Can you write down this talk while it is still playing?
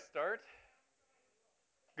start.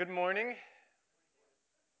 Good morning.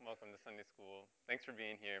 Welcome to Sunday School. Thanks for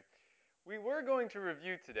being here. We were going to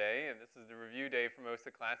review today, and this is the review day for most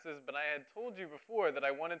of the classes, but I had told you before that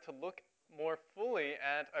I wanted to look more fully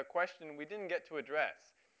at a question we didn't get to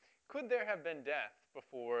address. Could there have been death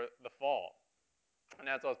before the fall?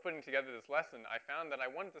 And as I was putting together this lesson, I found that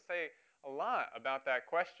I wanted to say a lot about that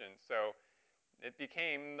question, so it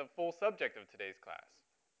became the full subject of today's class.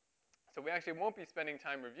 So we actually won't be spending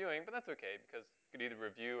time reviewing, but that's okay because you could either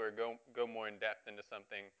review or go more in depth into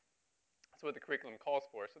something. That's what the curriculum calls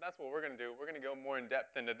for. So that's what we're going to do. We're going to go more in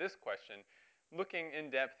depth into this question, looking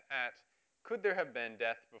in depth at could there have been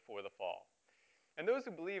death before the fall? And those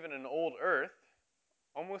who believe in an old earth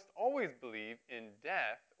almost always believe in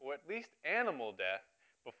death, or at least animal death,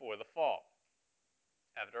 before the fall.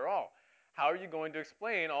 After all, how are you going to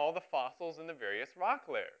explain all the fossils in the various rock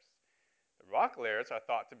layers? The rock layers are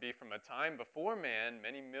thought to be from a time before man,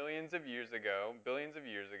 many millions of years ago, billions of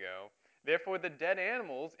years ago. Therefore, the dead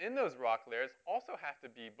animals in those rock layers also have to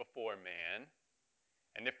be before man.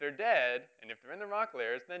 And if they're dead, and if they're in the rock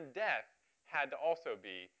layers, then death had to also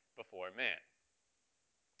be before man.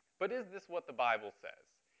 But is this what the Bible says?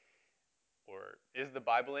 Or is the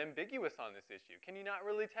Bible ambiguous on this issue? Can you not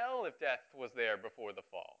really tell if death was there before the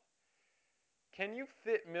fall? Can you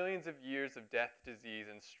fit millions of years of death, disease,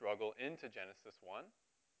 and struggle into Genesis 1?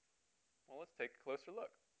 Well, let's take a closer look.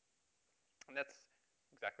 And that's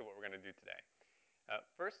exactly what we're going to do today.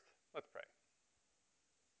 First, let's pray.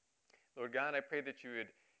 Lord God, I pray that you would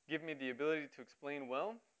give me the ability to explain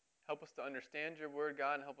well, help us to understand your word,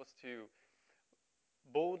 God, and help us to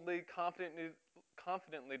boldly,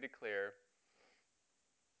 confidently declare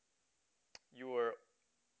your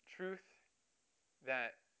truth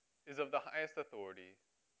that is of the highest authority,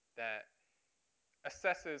 that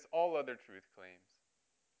assesses all other truth claims,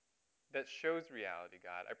 that shows reality,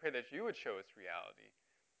 God. I pray that you would show us reality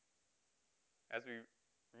as we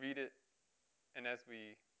read it and as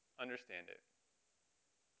we understand it.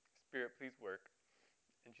 Spirit, please work.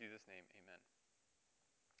 In Jesus' name, amen.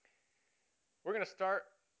 We're going to start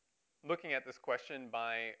looking at this question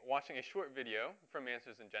by watching a short video from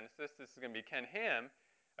Answers in Genesis. This is going to be Ken Ham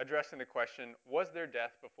addressing the question, was there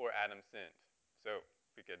death before Adam sinned? So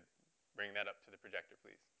if we could bring that up to the projector,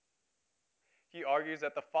 please. He argues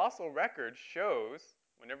that the fossil record shows,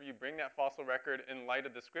 whenever you bring that fossil record in light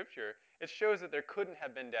of the scripture, it shows that there couldn't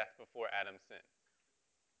have been death before Adam's sin.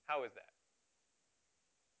 How is that?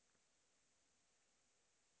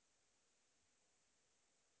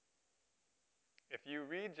 If you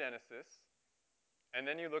read Genesis and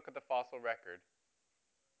then you look at the fossil record,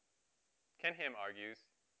 Ken Ham argues,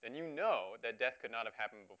 then you know that death could not have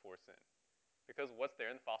happened before sin. Because what's there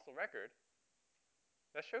in the fossil record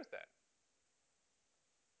that shows that?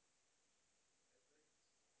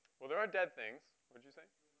 Well, there are dead things. What did you say?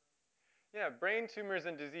 Yeah, brain tumors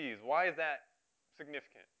and disease. Why is that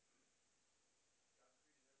significant?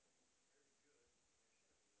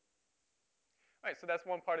 All right, so that's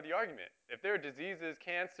one part of the argument. If there are diseases,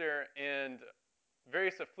 cancer, and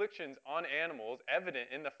various afflictions on animals evident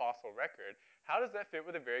in the fossil record, how does that fit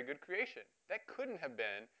with a very good creation? That couldn't have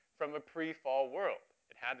been from a pre-fall world.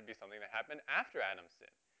 It had to be something that happened after Adam's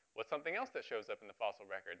sin. What's something else that shows up in the fossil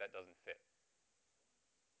record that doesn't fit?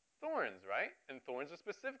 Thorns, right? And thorns are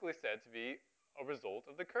specifically said to be a result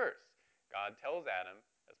of the curse. God tells Adam,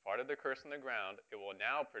 as part of the curse in the ground, it will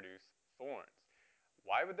now produce thorns.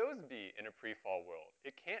 Why would those be in a pre-fall world?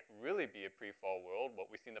 It can't really be a pre-fall world.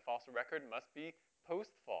 What we see in the fossil record must be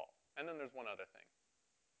post-fall. And then there's one other thing.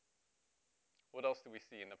 What else do we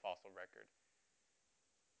see in the fossil record?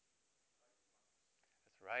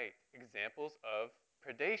 That's right. Examples of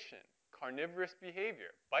predation, carnivorous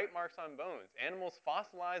behavior, bite marks on bones, animals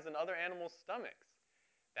fossilized in other animals' stomachs.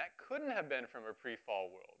 That couldn't have been from a pre-fall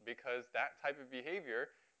world because that type of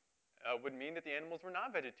behavior would mean that the animals were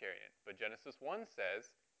not vegetarian. But Genesis 1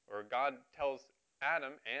 says, or God tells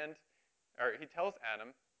Adam he tells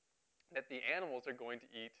Adam that the animals are going to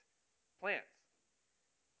eat plants.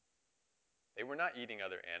 They were not eating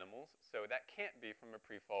other animals, so that can't be from a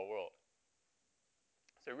pre-fall world.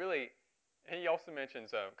 So really, and he also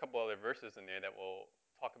mentions a couple other verses in there that we'll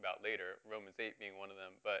talk about later, Romans 8 being one of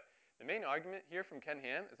them. But the main argument here from Ken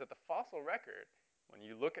Ham is that the fossil record, when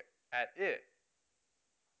you look at it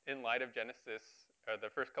in light of Genesis, or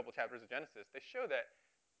the first couple chapters of Genesis, they show that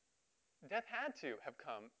death had to have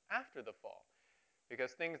come after the fall.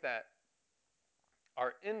 Because things that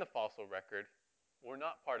are in the fossil record were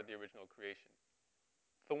not part of the original creation.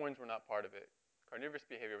 Thorns were not part of it. Carnivorous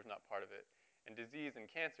behavior was not part of it. And disease and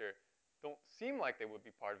cancer don't seem like they would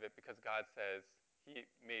be part of it because God says he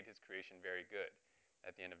made his creation very good.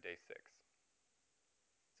 at the end of day 6.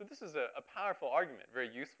 So this is a powerful argument, very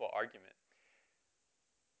useful argument.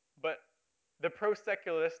 But the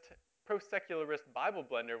pro-secularist Bible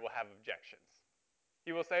blender will have objections.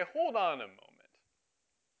 He will say, hold on a moment.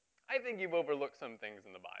 I think you've overlooked some things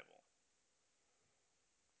in the Bible.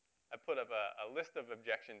 I put up a list of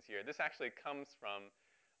objections here. This actually comes from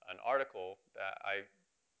an article that I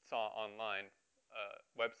saw online, a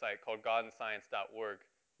website called godandscience.org,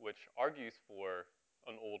 which argues for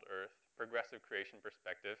an old earth, progressive creation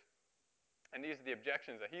perspective. And these are the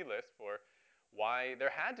objections that he lists for why there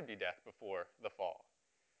had to be death before the fall.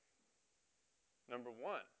 Number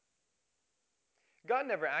 1, God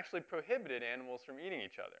never actually prohibited animals from eating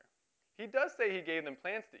each other. He does say he gave them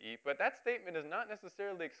plants to eat, but that statement is not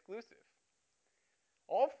necessarily exclusive.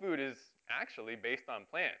 All food is actually based on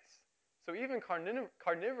plants. So even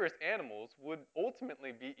carnivorous animals would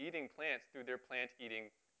ultimately be eating plants through their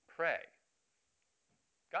plant-eating prey.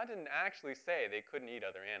 God didn't actually say they couldn't eat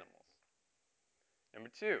other animals. Number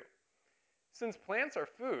 2, since plants are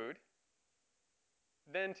food,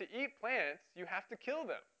 then to eat plants, you have to kill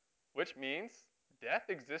them, which means death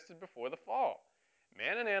existed before the fall.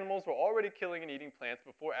 Man and animals were already killing and eating plants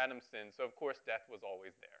before Adam sinned, so of course death was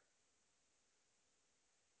always there.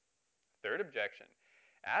 Third objection,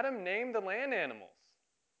 Adam named the land animals.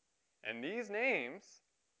 And these names,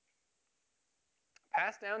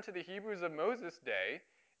 passed down to the Hebrews of Moses' day,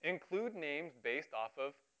 include names based off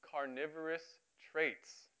of carnivorous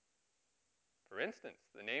traits. For instance,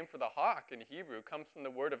 the name for the hawk in Hebrew comes from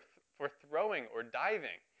the word for throwing or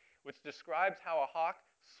diving, which describes how a hawk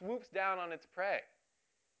swoops down on its prey.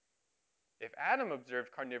 If Adam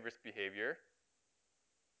observed carnivorous behavior,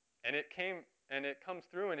 and it comes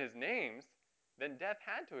through in his names, then death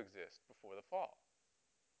had to exist before the fall.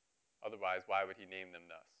 Otherwise, why would he name them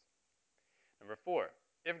thus? Number 4,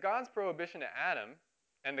 if God's prohibition to Adam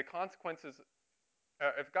and the consequences,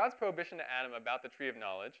 if God's prohibition to Adam about the tree of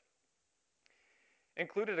knowledge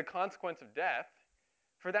included a consequence of death,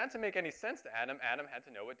 for that to make any sense to Adam, Adam had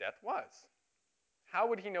to know what death was. How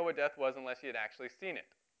would he know what death was unless he had actually seen it?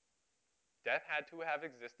 Death had to have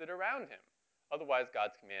existed around him. Otherwise,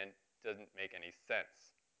 God's command doesn't make any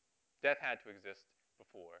sense. Death had to exist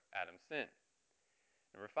before Adam's sin.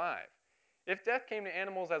 Number 5, if death came to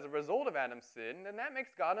animals as a result of Adam's sin, then that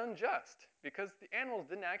makes God unjust, because the animals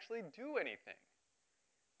didn't actually do anything.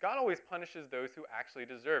 God always punishes those who actually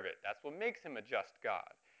deserve it. That's what makes him a just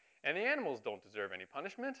God. And the animals don't deserve any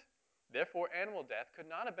punishment. Therefore, animal death could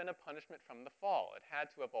not have been a punishment from the fall. It had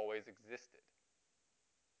to have always existed.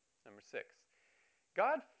 Number 6,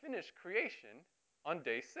 God finished creation on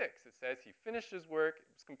day 6. It says he finished his work,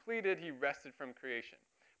 it was completed, he rested from creation.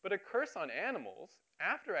 But a curse on animals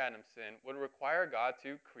after Adam's sin would require God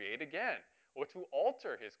to create again, or to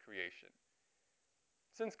alter his creation.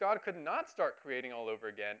 Since God could not start creating all over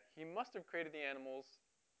again, he must have created the animals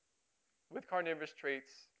with carnivorous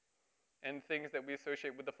traits and things that we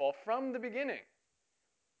associate with the fall from the beginning.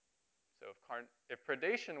 So if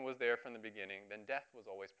predation was there from the beginning, then death was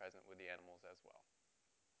always present with the animals as well.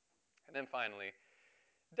 And then finally,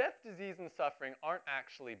 death, disease, and suffering aren't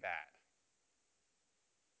actually bad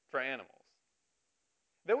for animals.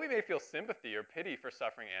 Though we may feel sympathy or pity for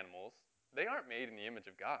suffering animals, they aren't made in the image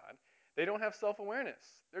of God. They don't have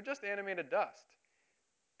self-awareness. They're just animated dust.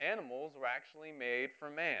 Animals were actually made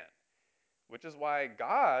for man, which is why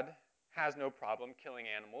God has no problem killing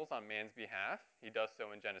animals on man's behalf. He does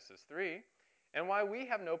so in Genesis 3, and why we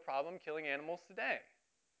have no problem killing animals today.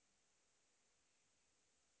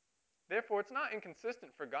 Therefore, it's not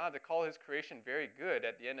inconsistent for God to call his creation very good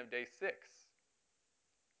at the end of day 6.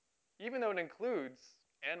 Even though it includes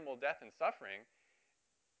animal death and suffering,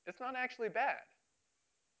 it's not actually bad,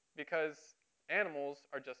 because animals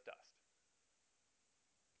are just dust.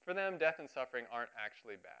 For them, death and suffering aren't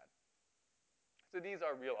actually bad. So these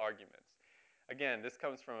are real arguments. Again, this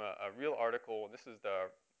comes from a real article. This is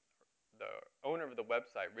the owner of the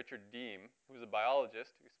website, Richard Deem, who's a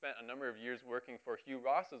biologist who spent a number of years working for Hugh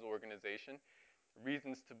Ross's organization,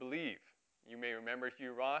 Reasons to Believe. You may remember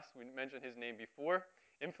Hugh Ross. We mentioned his name before.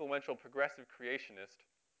 Influential progressive creationist,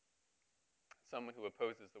 someone who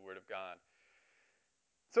opposes the Word of God.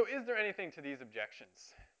 So is there anything to these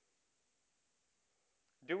objections?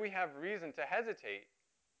 Do we have reason to hesitate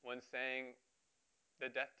when saying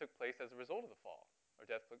that death took place as a result of the fall, or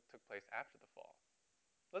death took place after the fall?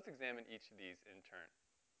 Let's examine each of these in turn.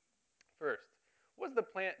 First, was the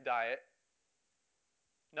plant diet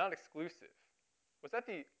not exclusive? Was that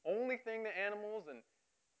the only thing that animals and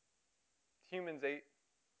humans ate?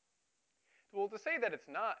 Well, to say that it's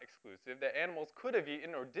not exclusive, that animals could have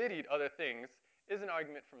eaten or did eat other things, is an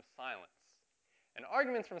argument from silence. And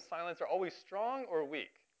arguments from silence are always strong or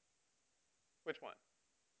weak. Which one?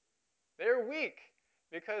 They're weak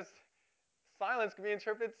because silence can be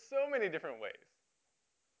interpreted so many different ways.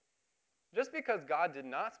 Just because God did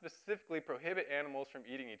not specifically prohibit animals from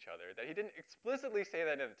eating each other, that he didn't explicitly say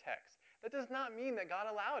that in the text, that does not mean that God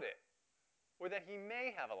allowed it, or that he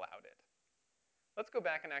may have allowed it. Let's go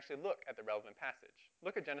back and actually look at the relevant passage.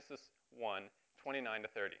 Look at Genesis 1, 29 to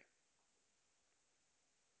 30.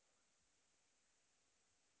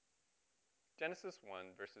 Genesis 1,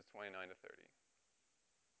 verses 29 to 30.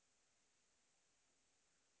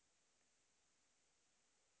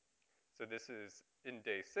 So this is in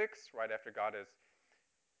day 6, right after God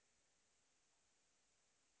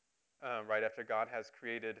has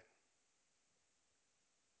created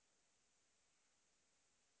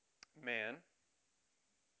man,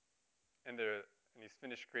 and he's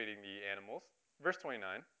finished creating the animals. Verse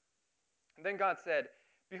 29. And then God said,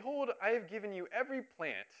 "Behold, I have given you every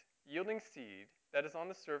plant yielding seed that is on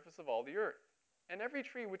the surface of all the earth, and every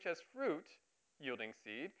tree which has fruit yielding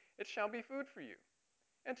seed, it shall be food for you.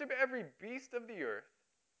 And to every beast of the earth,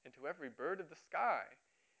 and to every bird of the sky,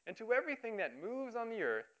 and to everything that moves on the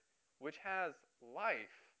earth, which has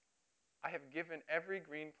life, I have given every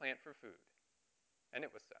green plant for food." And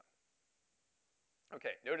it was so.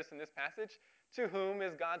 Okay, notice in this passage, to whom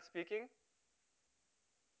is God speaking?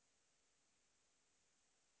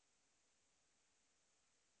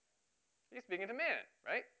 He's speaking to man,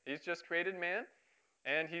 right? He's just created man,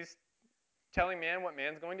 and he's telling man what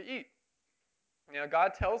man's going to eat. Now,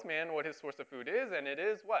 God tells man what his source of food is, and it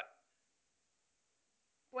is what?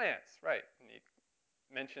 Plants, right. And he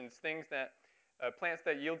mentions plants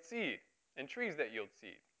that yield seed, and trees that yield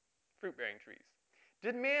seed, fruit-bearing trees.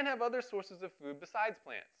 Did man have other sources of food besides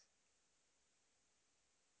plants?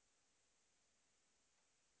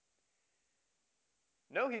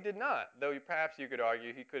 No, he did not, though perhaps you could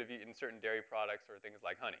argue he could have eaten certain dairy products or things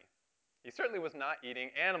like honey. He certainly was not eating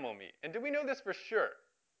animal meat. And do we know this for sure?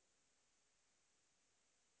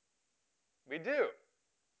 We do.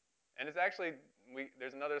 And it's actually,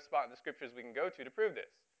 there's another spot in the scriptures we can go to prove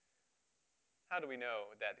this. How do we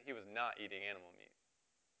know that he was not eating animal meat?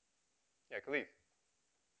 Yeah, Khalif.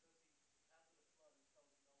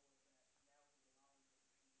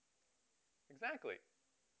 Exactly.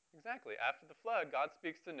 Exactly. After the flood, God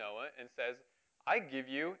speaks to Noah and says, "I give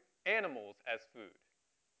you animals as food."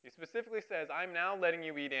 He specifically says, "I'm now letting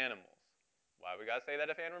you eat animals." Why we got to say that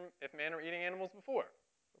if man were eating animals before?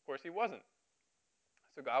 Of course he wasn't.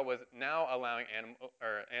 So God was now allowing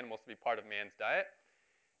animals to be part of man's diet.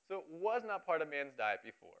 So it was not part of man's diet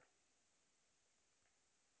before.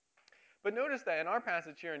 But notice that in our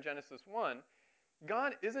passage here in Genesis 1,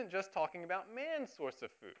 God isn't just talking about man's source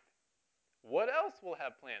of food. What else will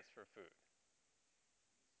have plants for food?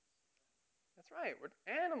 That's right, we're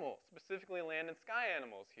animals, specifically land and sky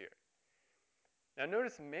animals here. Now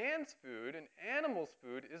notice man's food and animals'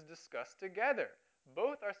 food is discussed together.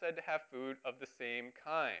 Both are said to have food of the same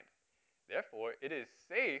kind. Therefore, it is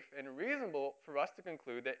safe and reasonable for us to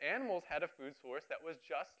conclude that animals had a food source that was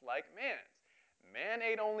just like man's. Man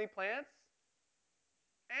ate only plants,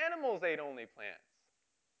 animals ate only plants.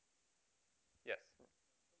 Yes?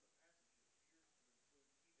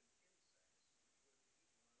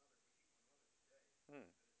 Hmm.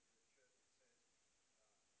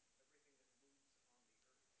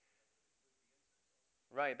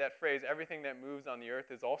 Right, that phrase, everything that moves on the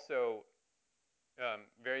earth, is also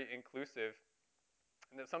very inclusive,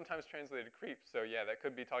 and it's sometimes translated creeps. So yeah, that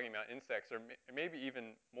could be talking about insects, or maybe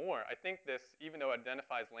even more. I think this, even though it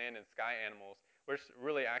identifies land and sky animals, we're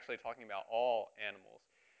really actually talking about all animals.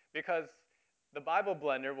 Because the Bible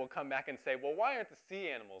blender will come back and say, well, why aren't the sea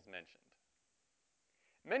animals mentioned?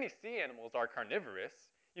 Many sea animals are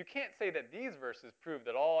carnivorous. You can't say that these verses prove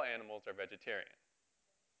that all animals are vegetarian.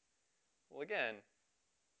 Well, again,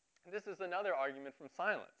 this is another argument from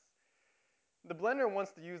silence. The blender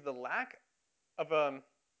wants to use the lack of no,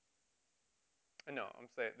 I'm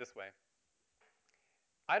saying it this way.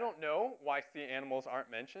 I don't know why sea animals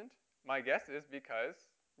aren't mentioned. My guess is because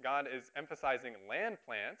God is emphasizing land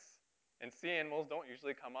plants, and sea animals don't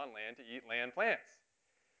usually come on land to eat land plants.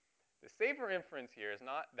 The safer inference here is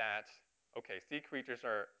not that, okay, sea creatures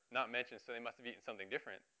are not mentioned, so they must have eaten something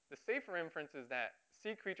different. The safer inference is that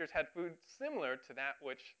sea creatures had food similar to that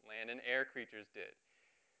which land and air creatures did.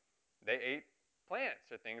 They ate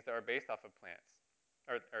plants, or things that were based off of plants,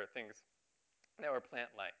 or things that were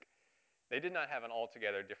plant-like. They did not have an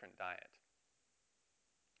altogether different diet.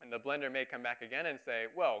 And the blender may come back again and say,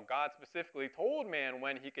 well, God specifically told man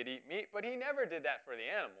when he could eat meat, but he never did that for the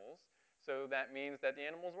animals. So that means that the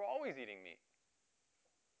animals were always eating meat.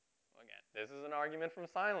 Well, again, This is an argument from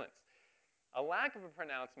silence. A lack of a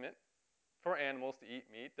pronouncement for animals to eat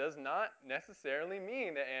meat does not necessarily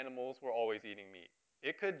mean that animals were always eating meat.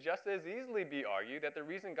 It could just as easily be argued that the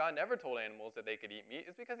reason God never told animals that they could eat meat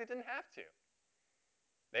is because he didn't have to.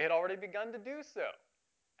 They had already begun to do so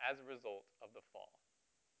as a result of the fall.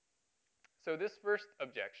 So this first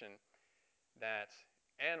objection, that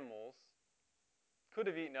animals could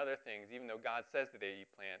have eaten other things even though God says that they eat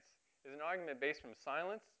plants, is an argument based from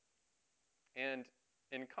silence and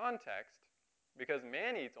in context, because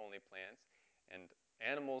man eats only plants and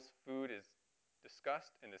animals' food is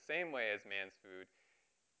discussed in the same way as man's food,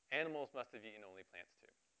 animals must have eaten only plants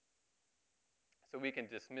too. So we can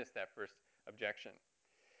dismiss that first objection.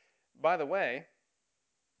 By the way,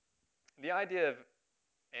 the idea of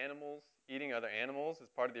animals eating other animals as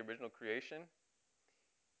part of the original creation,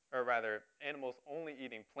 or rather, animals only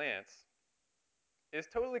eating plants, is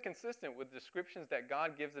totally consistent with descriptions that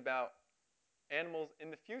God gives about animals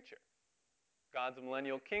in the future. God's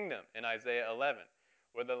millennial kingdom in Isaiah 11,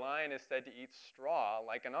 where the lion is said to eat straw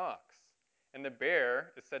like an ox, and the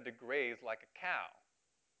bear is said to graze like a cow.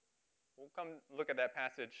 We'll come look at that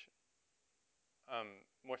passage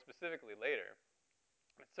more specifically later.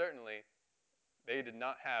 But certainly, they did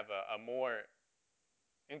not have a more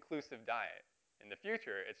inclusive diet. In the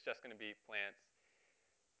future, it's just going to be plants.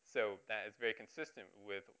 So that is very consistent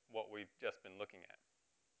with what we've just been looking at.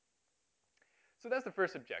 So that's the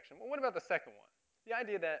first objection. Well, what about the second one? The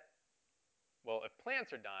idea that, well, if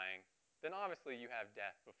plants are dying, then obviously you have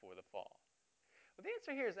death before the fall. Well, the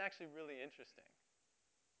answer here is actually really interesting.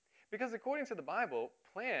 Because according to the Bible,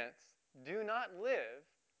 plants do not live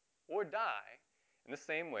or die in the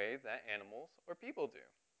same way that animals or people do.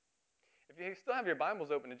 If you still have your Bibles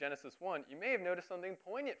open to Genesis 1, you may have noticed something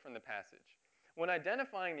poignant from the passage. When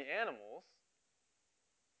identifying the animals,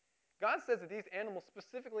 God says that these animals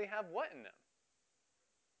specifically have what in them?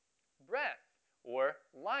 Breath or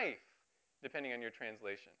life, depending on your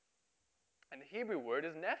translation. And the Hebrew word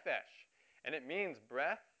is nephesh, and it means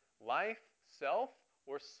breath, life, self,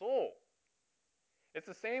 or soul. It's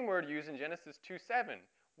the same word used in Genesis 2:7,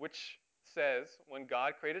 which says when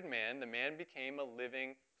God created man, the man became a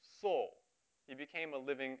living soul. He became a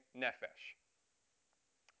living nephesh.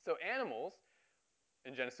 So animals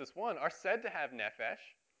in Genesis 1 are said to have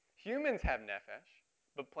nephesh. Humans have nephesh,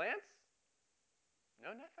 but plants? No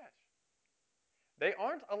nephesh. They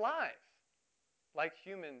aren't alive like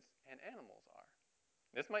humans and animals are.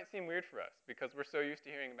 This might seem weird for us because we're so used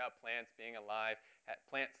to hearing about plants being alive,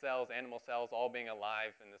 plant cells, animal cells all being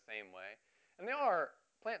alive in the same way. And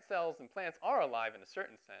plant cells and plants are alive in a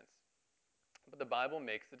certain sense, but the Bible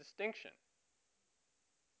makes a distinction.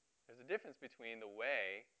 There's a difference between the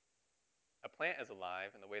way a plant is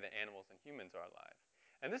alive and the way that animals and humans are alive.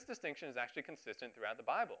 And this distinction is actually consistent throughout the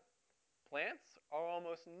Bible. Plants are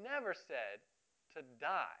almost never said to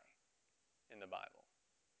die in the Bible.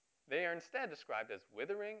 They are instead described as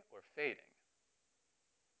withering or fading.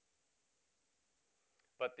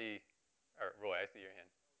 But Roy, I see your hand.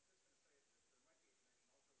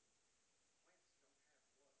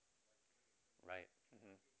 Right.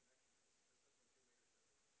 Mm-hmm.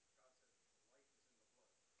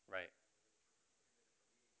 Right.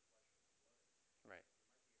 Right.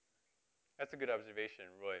 That's a good observation,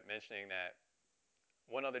 Roy, mentioning that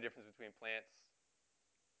one other difference between plants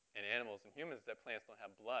and animals and humans is that plants don't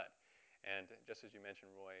have blood. And just as you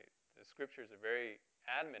mentioned, Roy, the scriptures are very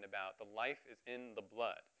adamant about the life is in the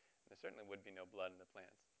blood. There certainly would be no blood in the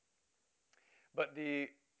plants. But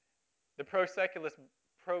the pro-secularist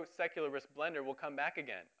blender will come back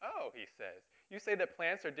again. Oh, he says, you say that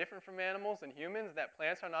plants are different from animals and humans, that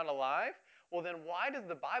plants are not alive? Well, then why does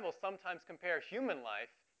the Bible sometimes compare human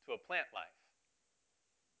life to a plant life?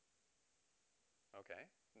 Okay,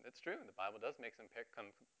 that's true. The Bible does make some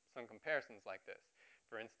comparisons like this.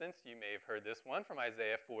 For instance, you may have heard this one from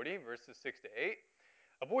Isaiah 40, verses 6 to 8.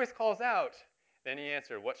 A voice calls out. Then he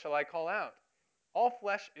answered, what shall I call out? All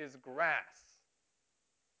flesh is grass,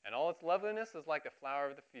 and all its loveliness is like the flower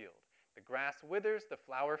of the field. The grass withers, the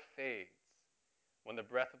flower fades, when the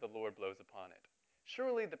breath of the Lord blows upon it.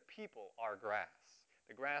 Surely the people are grass.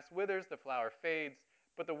 The grass withers, the flower fades,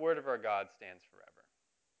 but the word of our God stands forever.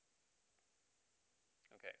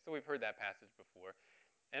 Okay, so we've heard that passage before.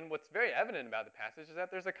 And what's very evident about the passage is that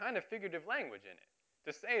there's a kind of figurative language in it.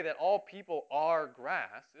 To say that all people are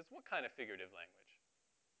grass is what kind of figurative language?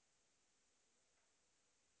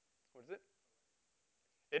 What is it?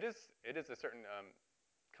 It is a certain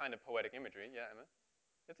kind of poetic imagery. Yeah, Emma?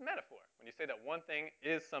 It's a metaphor. When you say that one thing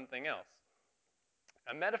is something else.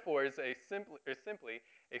 A metaphor is simply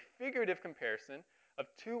a figurative comparison of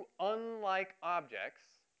two unlike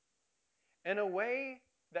objects in a way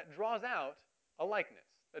that draws out a likeness,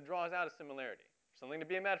 that draws out a similarity. For something to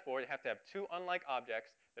be a metaphor, you have to have two unlike objects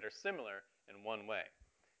that are similar in one way.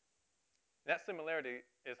 That similarity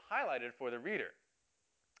is highlighted for the reader.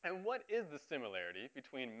 And what is the similarity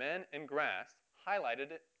between men and grass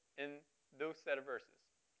highlighted in those set of verses?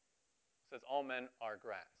 It says all men are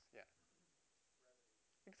grass. Yeah.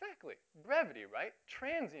 Exactly. Brevity, right?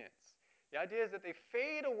 Transience. The idea is that they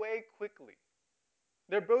fade away quickly.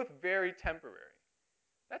 They're both very temporary.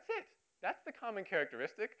 That's it. That's the common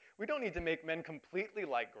characteristic. We don't need to make men completely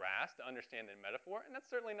like grass to understand the metaphor, and that's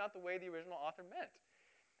certainly not the way the original author meant.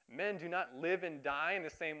 Men do not live and die in the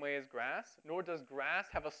same way as grass, nor does grass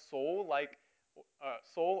have a soul like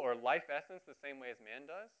soul or life essence the same way as man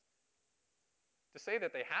does. To say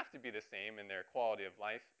that they have to be the same in their quality of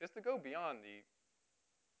life is to go beyond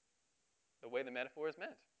the way the metaphor is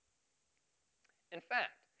meant. In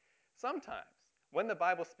fact, sometimes when the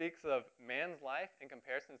Bible speaks of man's life in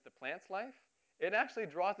comparisons to plant's life, it actually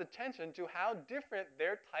draws attention to how different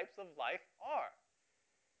their types of life are.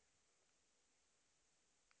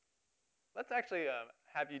 Let's actually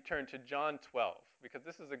have you turn to John 12, because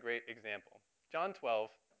this is a great example. John 12,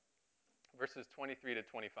 verses 23 to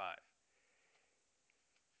 25.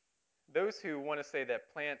 Those who want to say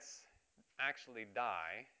that plants actually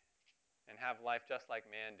die and have life just like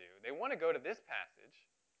man do, they want to go to this passage.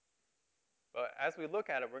 But as we look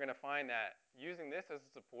at it, we're going to find that using this as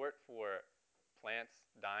a support for plants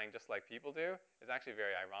dying just like people do is actually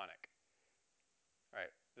very ironic. All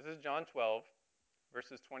right, this is John 12,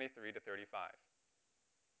 verses 23 to 35.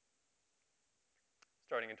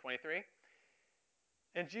 Starting in 23.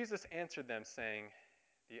 And Jesus answered them, saying,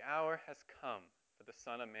 the hour has come for the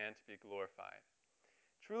Son of Man to be glorified.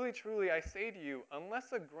 Truly, truly, I say to you,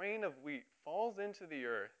 unless a grain of wheat falls into the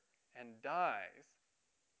earth and dies,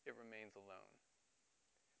 it remains alone.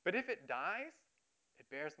 But if it dies, it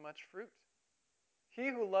bears much fruit. He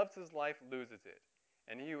who loves his life loses it,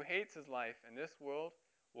 and he who hates his life in this world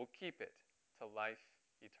will keep it to life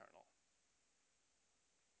eternal.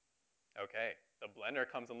 Okay, the blender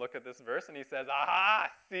comes and looks at this verse and he says, aha,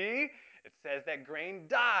 see? It says that grain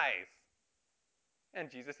dies. And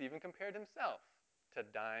Jesus even compared himself to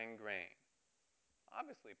dying grain.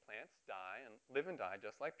 Obviously, plants die and live and die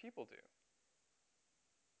just like people do.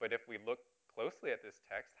 But if we look closely at this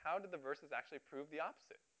text, how did the verses actually prove the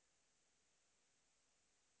opposite?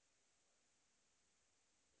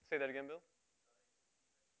 Say that again, Bill.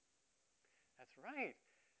 That's right.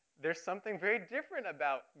 There's something very different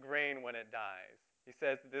about grain when it dies. He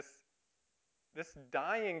says this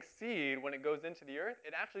dying seed, when it goes into the earth,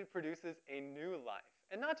 it actually produces a new life.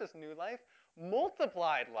 And not just new life,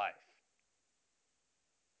 multiplied life.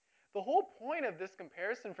 The whole point of this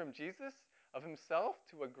comparison from Jesus of himself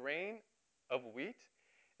to a grain of wheat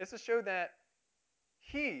is to show that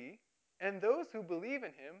he and those who believe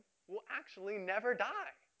in him will actually never die.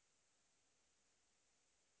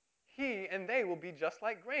 He and they will be just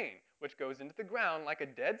like grain, which goes into the ground like a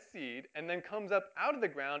dead seed and then comes up out of the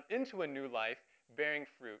ground into a new life, bearing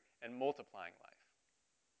fruit and multiplying life.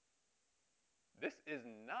 This is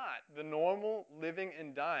not the normal living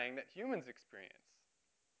and dying that humans experience.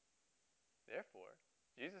 Therefore,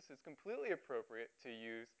 Jesus is completely appropriate to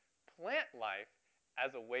use plant life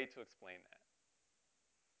as a way to explain that.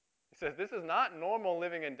 He says, this is not normal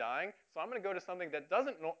living and dying, so I'm going to go to something that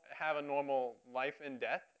doesn't have a normal life and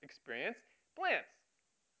death experience, plants.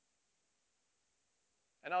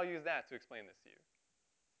 And I'll use that to explain this to you.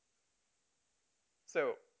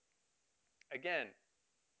 So, again,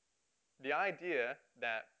 the idea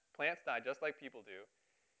that plants die just like people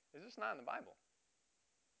do is just not in the Bible.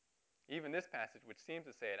 Even this passage, which seems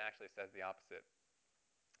to say it, actually says the opposite.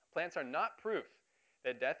 Plants are not proof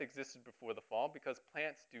that death existed before the fall because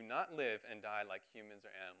plants do not live and die like humans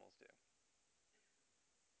or animals do.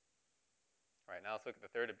 All right, now let's look at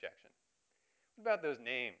the third objection. What about those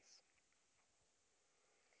names?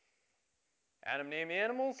 Adam named the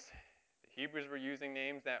animals. The Hebrews were using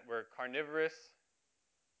names that were carnivorous.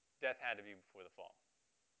 Death had to be before the fall.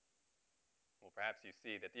 Well, perhaps you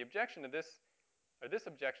see that the objection to this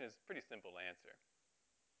objection is pretty simple to answer.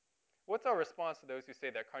 What's our response to those who say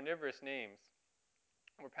that carnivorous names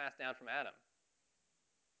were passed down from Adam?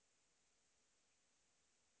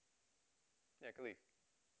 Yeah, Khalif.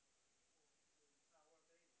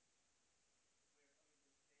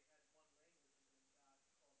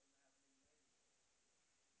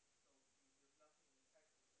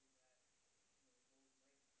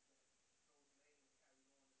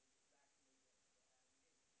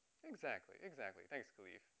 Exactly. Thanks,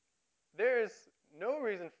 Khalif. There is no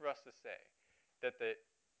reason for us to say that the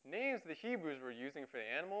names the Hebrews were using for the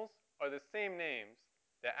animals are the same names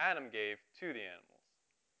that Adam gave to the animals.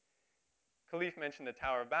 Khalif mentioned the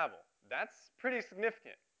Tower of Babel. That's pretty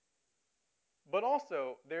significant. But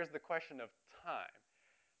also, there's the question of time.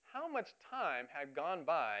 How much time had gone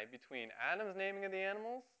by between Adam's naming of the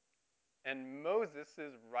animals and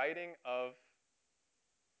Moses' writing of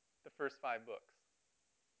the first 5 books?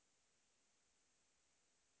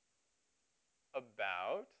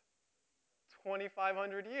 About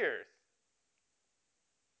 2,500 years.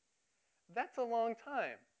 That's a long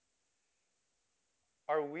time.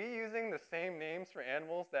 Are we using the same names for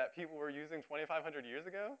animals that people were using 2,500 years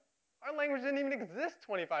ago? Our language didn't even exist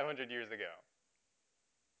 2,500 years ago.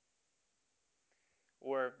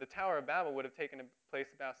 Or the Tower of Babel would have taken place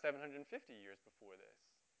about 750 years before this.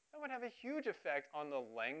 That would have a huge effect on the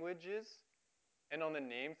languages and on the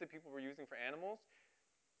names that people were using for animals.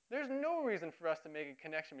 There's no reason for us to make a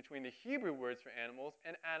connection between the Hebrew words for animals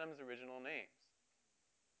and Adam's original names.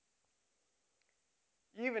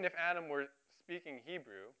 Even if Adam were speaking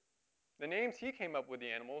Hebrew, the names he came up with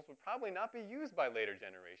the animals would probably not be used by later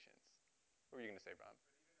generations. What were you going to say, Rob?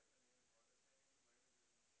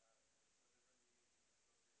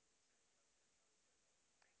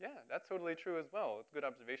 Yeah, that's totally true as well. It's a good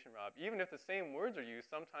observation, Rob. Even if the same words are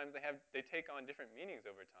used, sometimes they take on different meanings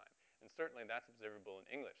over time. And certainly that's observable in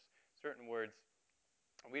English. Certain words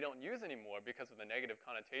we don't use anymore because of the negative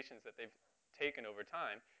connotations that they've taken over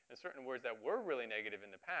time. And certain words that were really negative in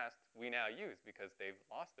the past, we now use because they've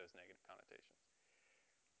lost those negative connotations.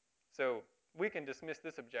 So we can dismiss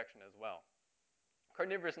this objection as well.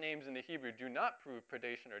 Carnivorous names in the Hebrew do not prove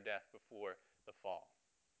predation or death before the fall.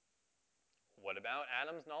 What about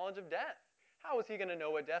Adam's knowledge of death? How was he going to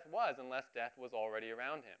know what death was unless death was already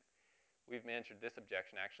around him? We've answered this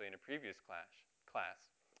objection actually in a previous class.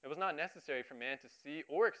 It was not necessary for man to see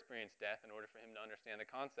or experience death in order for him to understand the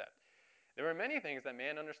concept. There were many things that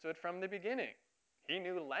man understood from the beginning. He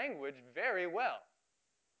knew language very well.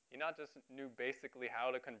 He not just knew basically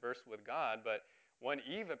how to converse with God, but when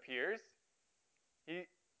Eve appears, he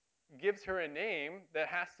gives her a name that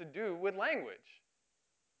has to do with language.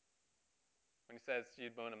 When he says, she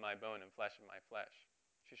is bone of my bone and flesh of my flesh.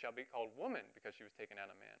 She shall be called woman because she was taken out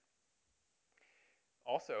of man.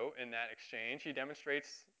 Also, in that exchange, he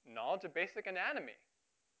demonstrates knowledge of basic anatomy.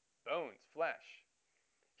 Bones, flesh.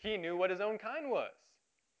 He knew what his own kind was.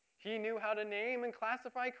 He knew how to name and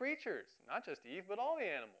classify creatures, not just Eve, but all the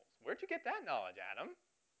animals. Where'd you get that knowledge, Adam?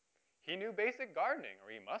 He knew basic gardening, or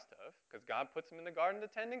he must have, because God puts him in the garden to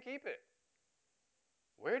tend and keep it.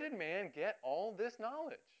 Where did man get all this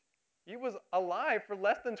knowledge? He was alive for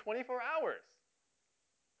less than 24 hours.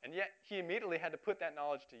 And yet, he immediately had to put that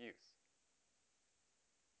knowledge to use.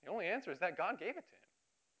 The only answer is that God gave it to him.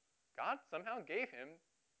 God somehow gave him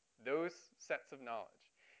those sets of knowledge.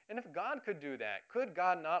 And if God could do that, could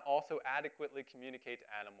God not also adequately communicate to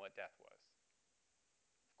Adam what death was?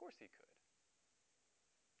 Of course he could.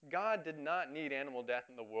 God did not need animal death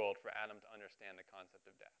in the world for Adam to understand the concept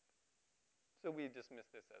of death. So we dismiss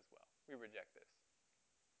this as well. We reject this.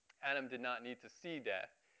 Adam did not need to see death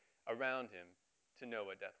around him to know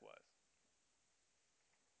what death was.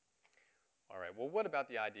 All right, well, what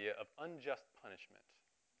about the idea of unjust punishment?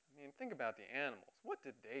 I mean, think about the animals. What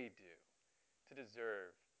did they do to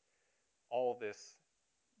deserve all this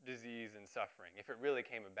disease and suffering if it really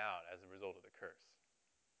came about as a result of the curse?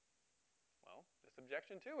 Well, this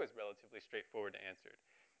objection too is relatively straightforward to answer.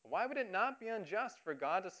 Why would it not be unjust for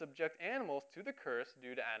God to subject animals to the curse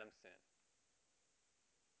due to Adam's sin?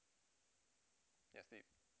 Yes, Steve?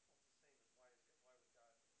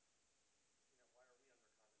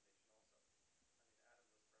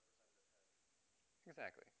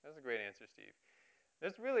 Exactly. That's a great answer, Steve.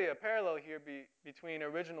 There's really a parallel here between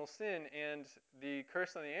original sin and the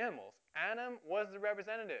curse on the animals. Adam was the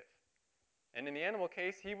representative. And in the animal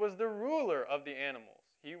case, he was the ruler of the animals.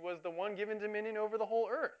 He was the one given dominion over the whole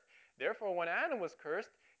earth. Therefore, when Adam was cursed,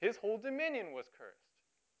 his whole dominion was cursed.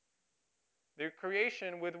 The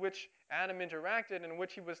creation with which Adam interacted and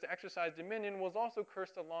which he was to exercise dominion was also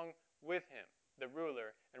cursed along with him, the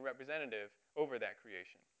ruler and representative over that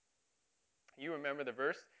creation. You remember the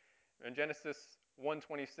verse in Genesis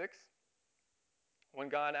 1:26, when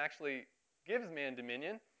God actually gives man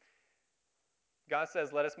dominion. God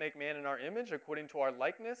says, let us make man in our image, according to our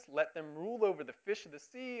likeness. Let them rule over the fish of the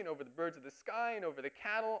sea, and over the birds of the sky, and over the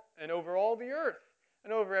cattle, and over all the earth,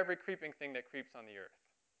 and over every creeping thing that creeps on the earth.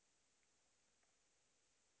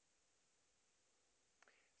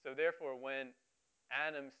 So therefore, when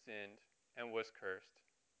Adam sinned and was cursed,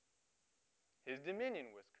 his dominion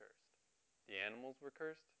was cursed. The animals were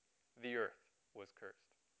cursed. The earth was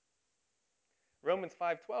cursed. Romans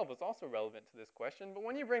 5:12 is also relevant to this question, but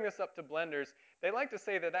when you bring this up to blenders, they like to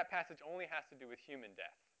say that that passage only has to do with human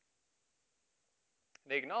death.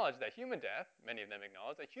 They acknowledge that human death, many of them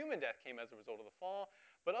acknowledge that human death came as a result of the fall,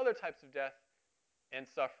 but other types of death and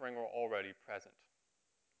suffering were already present.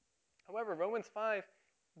 However, Romans 5,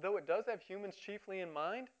 though it does have humans chiefly in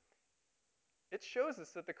mind, it shows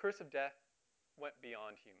us that the curse of death went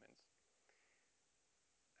beyond humans.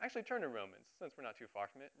 Actually, turn to Romans, since we're not too far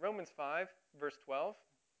from it. Romans 5, verse 12.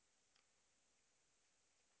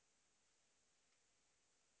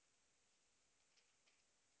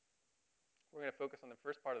 We're going to focus on the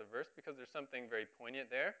first part of the verse because there's something very poignant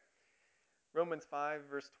there. Romans 5,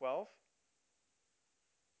 verse 12.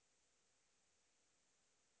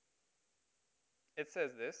 It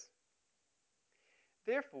says this: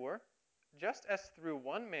 Therefore, just as through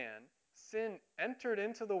one man sin entered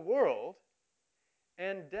into the world,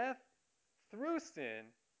 and death through sin,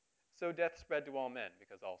 so death spread to all men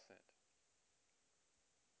because all sinned.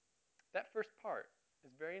 That first part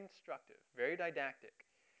is very instructive, very didactic.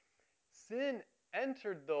 Sin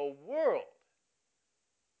entered the world,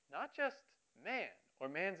 not just man or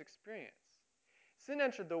man's experience. Sin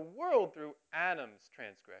entered the world through Adam's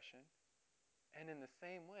transgression, and in the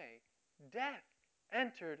same way, death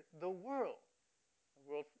entered the world.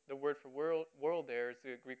 The word for world there is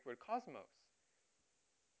the Greek word cosmos.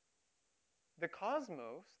 The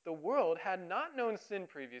cosmos, the world, had not known sin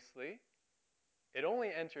previously. It only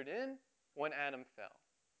entered in when Adam fell.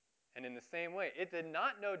 And in the same way, it did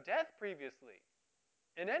not know death previously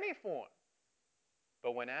in any form.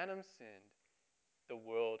 But when Adam sinned, the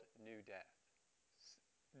world knew death.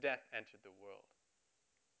 Death entered the world.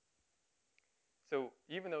 So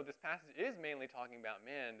even though this passage is mainly talking about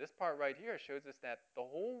man, this part right here shows us that the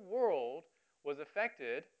whole world was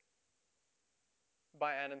affected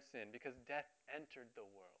by Adam's sin because death entered the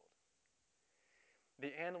world.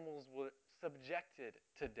 The animals were subjected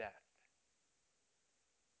to death,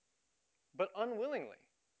 but unwillingly.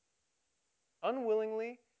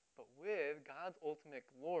 Unwillingly, but with God's ultimate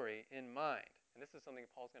glory in mind. And this is something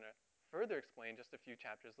Paul's going to further explain just a few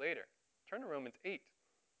chapters later. Turn to Romans 8.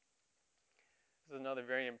 This is another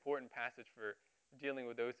very important passage for dealing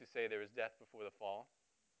with those who say there is death before the fall.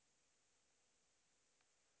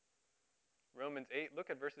 Romans 8, look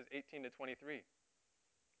at verses 18 to 23.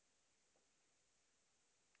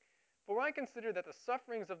 For I consider that the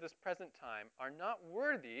sufferings of this present time are not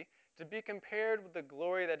worthy to be compared with the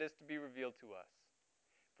glory that is to be revealed to us.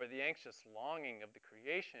 For the anxious longing of the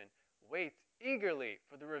creation waits eagerly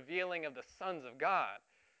for the revealing of the sons of God.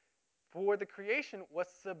 For the creation was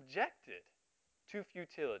subjected to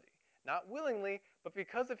futility, not willingly, but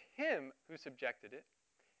because of him who subjected it,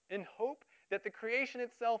 in hope that the creation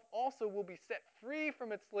itself also will be set free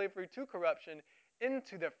from its slavery to corruption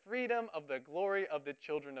into the freedom of the glory of the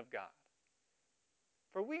children of God.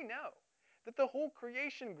 For we know that the whole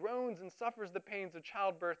creation groans and suffers the pains of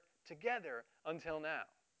childbirth together until now.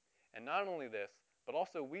 And not only this, but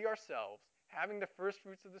also we ourselves, having the first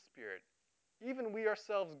fruits of the Spirit, even we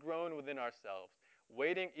ourselves groan within ourselves,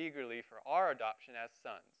 waiting eagerly for our adoption as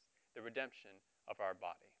sons, the redemption of our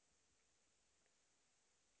body.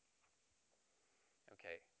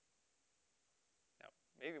 Okay. Now,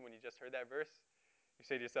 maybe when you just heard that verse, you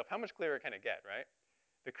say to yourself, how much clearer can it get, right?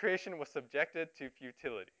 The creation was subjected to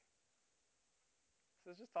futility.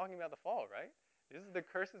 This is just talking about the fall, right? These are the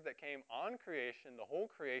curses that came on creation, the whole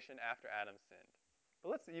creation after Adam sinned. But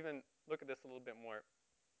let's even look at this a little bit more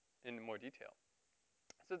in more detail.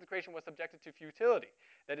 So the creation was subjected to futility,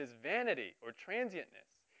 that is vanity or transientness,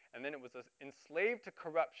 and then it was enslaved to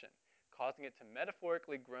corruption, causing it to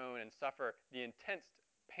metaphorically groan and suffer the intense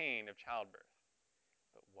pain of childbirth.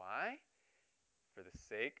 But why? For the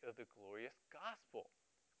sake of the glorious gospel,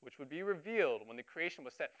 which would be revealed when the creation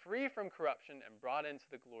was set free from corruption and brought into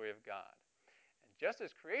the glory of God. And just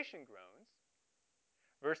as creation groans,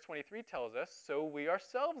 verse 23 tells us, so we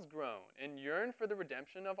ourselves groan and yearn for the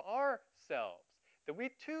redemption of ourselves, that we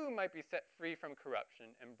too might be set free from corruption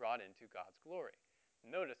and brought into God's glory.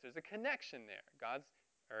 Notice there's a connection there. God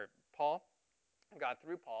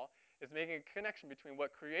through Paul, is making a connection between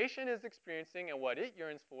what creation is experiencing and what it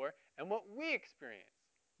yearns for, and what we experience,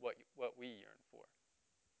 what we yearn for.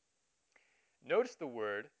 Notice the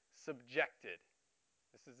word subjected.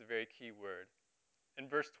 This is a very key word. In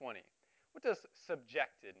verse 20, what does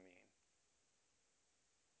subjected mean?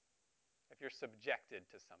 If you're subjected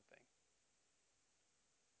to something.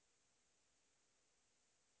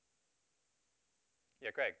 Yeah,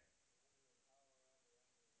 Craig.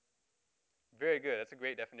 Very good. That's a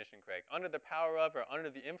great definition, Craig. Under the power of or under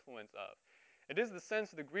the influence of. It is the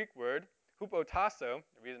sense of the Greek word hupotasso,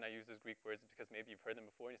 the reason I use those Greek words is because maybe you've heard them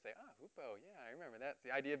before and you say, hupo, yeah, I remember that. It's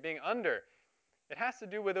the idea of being under. It has to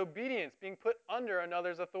do with obedience, being put under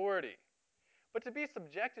another's authority. But to be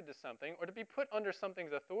subjected to something or to be put under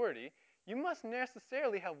something's authority, you must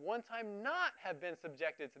necessarily have one time not have been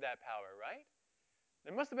subjected to that power, right?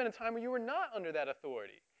 There must have been a time where you were not under that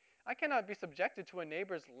authority. I cannot be subjected to a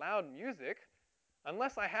neighbor's loud music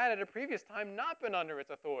unless I had at a previous time not been under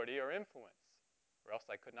its authority or influence, or else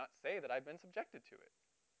I could not say that I've been subjected to it.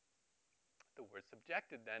 The word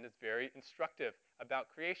subjected, then, is very instructive about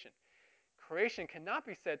creation. Creation cannot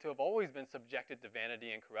be said to have always been subjected to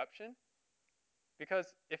vanity and corruption,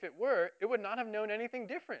 because if it were, it would not have known anything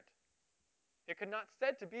different. It could not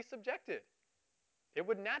said to be subjected. It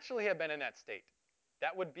would naturally have been in that state.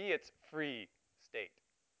 That would be its free state.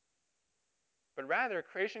 But rather,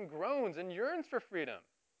 creation groans and yearns for freedom.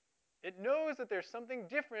 It knows that there's something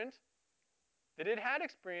different that it had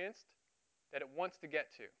experienced that it wants to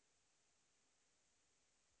get to.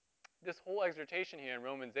 This whole exhortation here in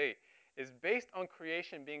Romans 8 is based on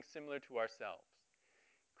creation being similar to ourselves.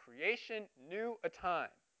 Creation knew a time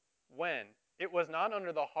when it was not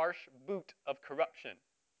under the harsh boot of corruption,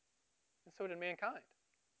 and so did mankind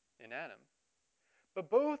in Adam. But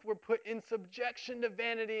both were put in subjection to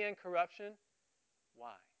vanity and corruption.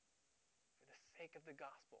 Why? For the sake of the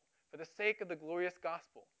gospel, for the sake of the glorious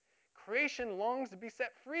gospel. Creation longs to be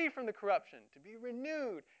set free from the corruption, to be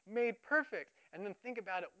renewed, made perfect. And then think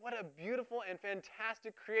about it, what a beautiful and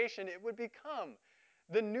fantastic creation it would become.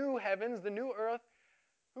 The new heavens, the new earth.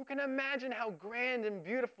 Who can imagine how grand and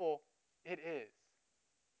beautiful it is?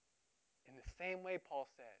 In the same way, Paul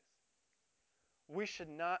says, we should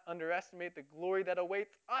not underestimate the glory that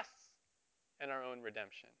awaits us in our own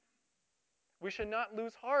redemption. We should not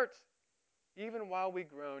lose heart, even while we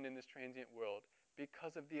groan in this transient world,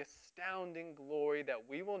 because of the astounding glory that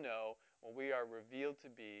we will know when we are revealed to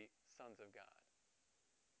be sons of God.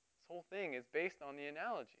 This whole thing is based on the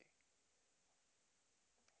analogy.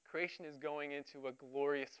 Creation is going into a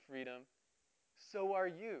glorious freedom. So are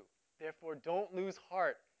you. Therefore, don't lose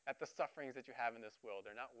heart at the sufferings that you have in this world.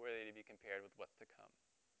 They're not worthy to be compared with what's to come.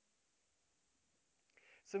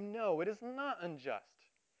 So no, it is not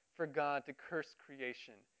unjust for God to curse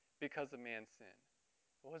creation because of man's sin.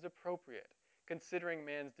 It was appropriate, considering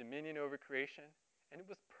man's dominion over creation, and it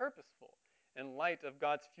was purposeful in light of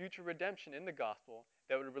God's future redemption in the gospel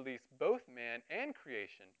that would release both man and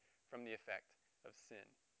creation from the effect of sin.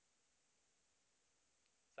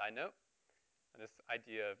 Side note, on this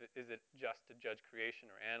idea of is it just to judge creation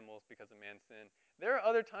or animals because of man's sin? There are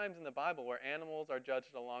other times in the Bible where animals are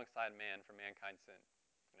judged alongside man for mankind's sin.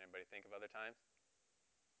 Can anybody think of other times?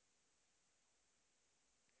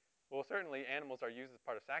 Well, certainly animals are used as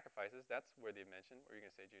part of sacrifices. That's worthy of mention. What were you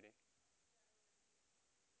going to say, Judy?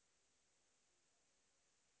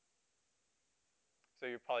 So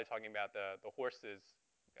you're probably talking about the horses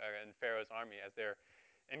in Pharaoh's army as they're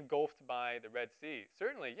engulfed by the Red Sea.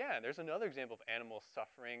 Certainly, yeah, there's another example of animals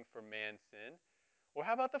suffering for man's sin. Or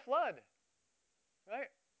how about the flood? Right?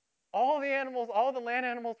 All the animals, all the land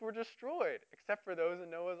animals were destroyed except for those in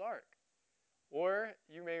Noah's ark. Or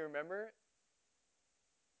you may remember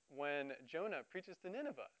when Jonah preaches to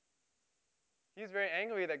Nineveh. He's very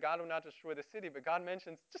angry that God would not destroy the city, but God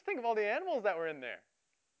mentions, just think of all the animals that were in there.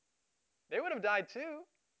 They would have died too.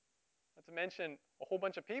 Not to mention a whole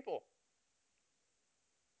bunch of people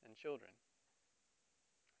and children.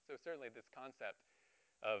 So certainly this concept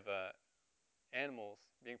of animals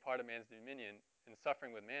being part of man's dominion and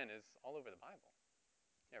suffering with man is all over the Bible.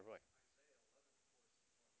 Yeah, Roy.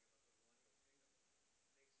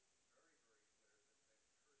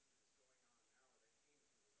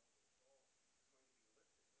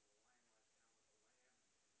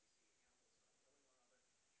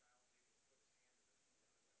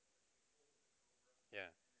 Yeah.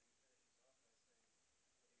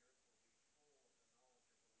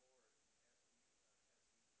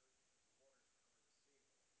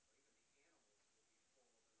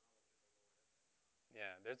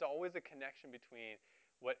 Yeah, there's always a connection between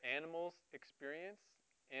what animals experience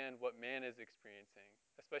and what man is experiencing,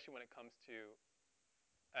 especially when it comes to,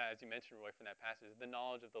 as you mentioned, Roy, from that passage, the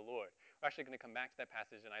knowledge of the Lord. We're actually going to come back to that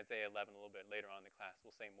passage in Isaiah 11 a little bit later on in the class.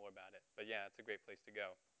 We'll say more about it. But yeah, it's a great place to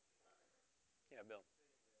go. Yeah, Bill.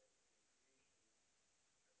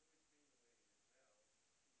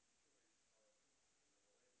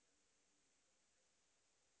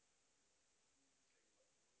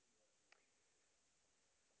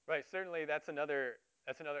 Right, certainly that's another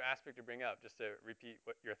aspect to bring up, just to repeat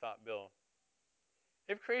what your thought, Bill.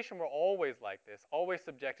 If creation were always like this, always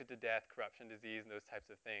subjected to death, corruption, disease, and those types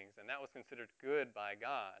of things, and that was considered good by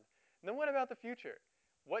God, And then what about the future?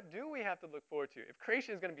 What do we have to look forward to? If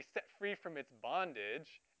creation is going to be set free from its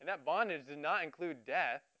bondage, and that bondage does not include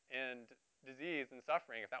death and disease and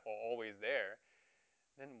suffering, if that were always there,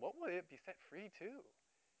 then what will it be set free to?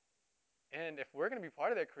 And if we're going to be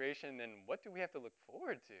part of that creation, then what do we have to look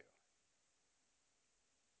forward to?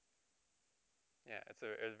 Yeah, it's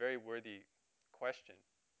a very worthy question.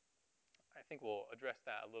 I think we'll address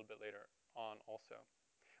that a little bit later on also.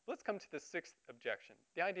 Let's come to the sixth objection,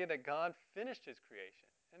 the idea that God finished his creation,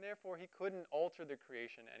 and therefore he couldn't alter the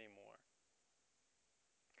creation anymore.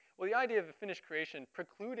 Well, the idea of a finished creation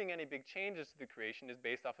precluding any big changes to the creation is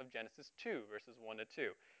based off of Genesis 2, verses 1 to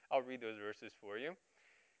 2. I'll read those verses for you.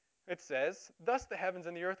 It says, "Thus the heavens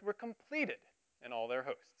and the earth were completed, and all their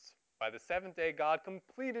hosts. By the seventh day God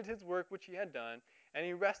completed his work which he had done, and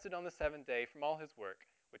he rested on the seventh day from all his work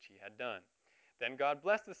which he had done. Then God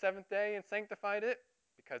blessed the seventh day and sanctified it,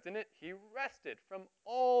 because in it he rested from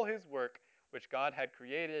all his work which God had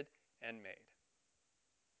created and made."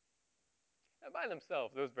 Now, by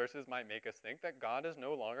themselves, those verses might make us think that God is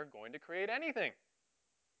no longer going to create anything.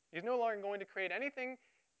 He's no longer going to create anything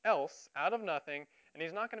else out of nothing, and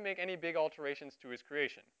he's not going to make any big alterations to his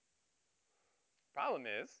creation. Problem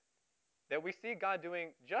is that we see God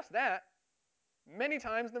doing just that many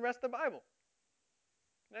times in the rest of the Bible.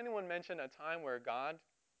 Can anyone mention a time where God,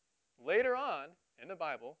 later on in the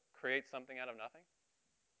Bible, creates something out of nothing?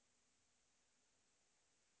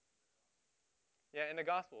 Yeah, in the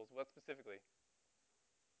Gospels, what specifically?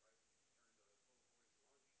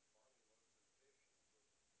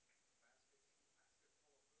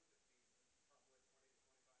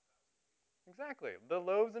 Exactly, the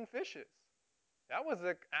loaves and fishes. That was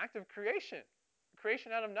an act of creation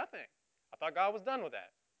out of nothing. I thought God was done with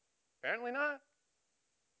that. Apparently not.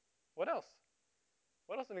 What else?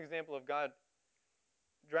 What else an example of God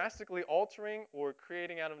drastically altering or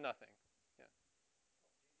creating out of nothing? Yeah.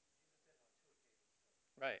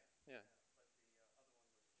 Right. Yeah.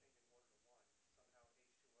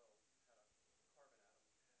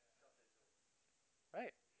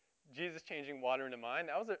 Right. Jesus changing water into wine.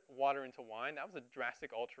 That was a water into wine. That was a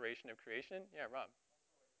drastic alteration of creation. Yeah, Rob.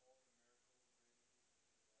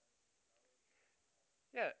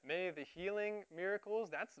 Yeah, many of the healing miracles.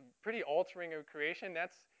 That's pretty altering of creation.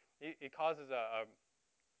 It causes a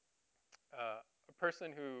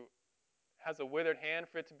person who has a withered hand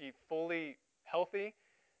for it to be fully healthy,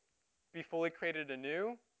 be fully created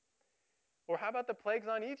anew. Or how about the plagues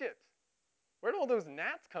on Egypt? Where did all those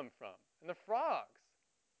gnats come from? And the frogs?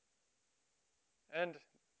 And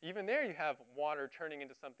even there you have water turning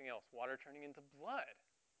into something else, water turning into blood.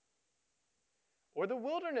 Or the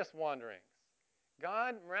wilderness wanderings.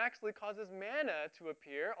 God miraculously causes manna to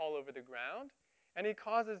appear all over the ground, and he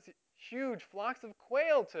causes huge flocks of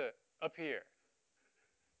quail to appear.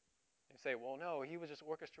 You say, well, no, he was just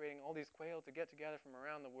orchestrating all these quail to get together from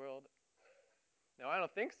around the world. No, I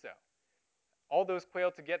don't think so. All those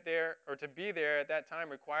quail to get there or to be there at that time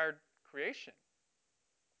required creation.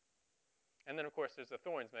 And then, of course, there's the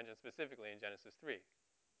thorns mentioned specifically in Genesis 3.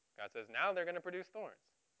 God says, now they're going to produce thorns.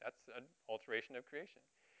 That's an alteration of creation.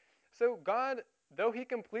 So God, though he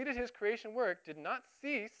completed his creation work, did not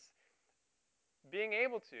cease being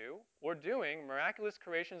able to or doing miraculous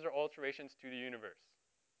creations or alterations to the universe.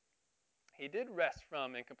 He did rest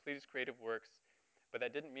from and complete his creative works, but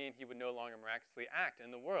that didn't mean he would no longer miraculously act in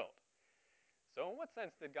the world. So in what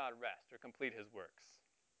sense did God rest or complete his works?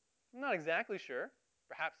 I'm not exactly sure.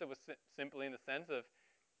 Perhaps it was simply in the sense of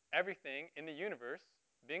everything in the universe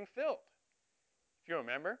being filled. If you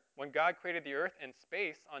remember, when God created the earth and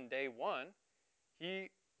space on day 1, he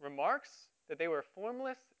remarks that they were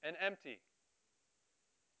formless and empty.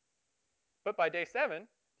 But by day 7,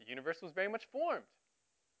 the universe was very much formed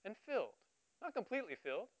and filled. Not completely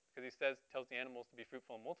filled, because he tells the animals to be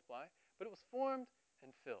fruitful and multiply, but it was formed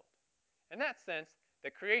and filled. In that sense,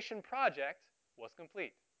 the creation project was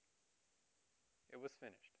complete. It was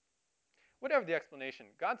finished. Whatever the explanation,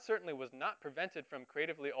 God certainly was not prevented from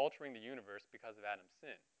creatively altering the universe because of Adam's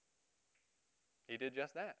sin. He did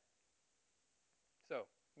just that. So,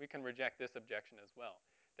 we can reject this objection as well.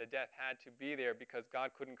 That death had to be there because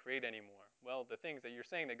God couldn't create anymore. Well, the things that you're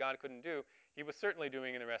saying that God couldn't do, he was certainly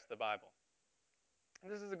doing in the rest of the Bible.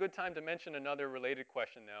 And this is a good time to mention another related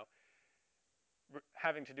question, though,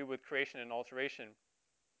 having to do with creation and alteration.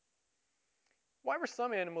 Why were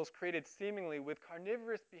some animals created seemingly with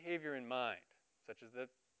carnivorous behavior in mind, such as the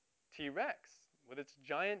T-Rex with its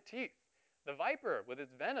giant teeth, the viper with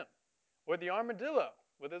its venom, or the armadillo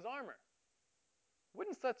with his armor?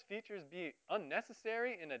 Wouldn't such features be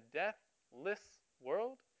unnecessary in a deathless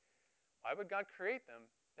world? Why would God create them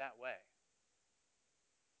that way?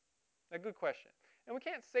 A good question. And we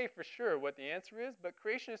can't say for sure what the answer is, but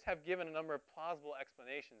creationists have given a number of plausible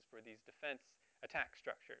explanations for these defense attack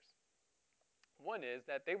structures. One is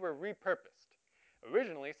that they were repurposed.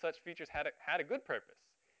 Originally, such features had a good purpose,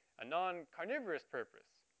 a non-carnivorous purpose,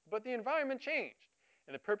 but the environment changed,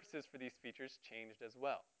 and the purposes for these features changed as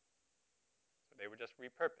well. So they were just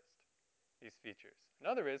repurposed, these features.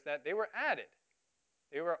 Another is that they were added.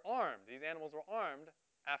 They were armed. These animals were armed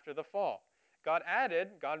after the fall. God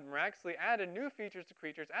miraculously added new features to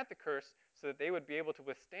creatures at the curse so that they would be able to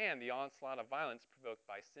withstand the onslaught of violence provoked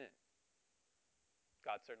by sin.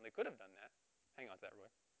 God certainly could have done that. Hang on to that, Roy.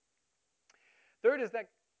 Third is that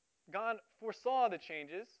God foresaw the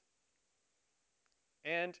changes,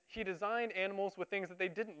 and he designed animals with things that they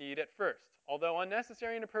didn't need at first. Although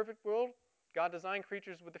unnecessary in a perfect world, God designed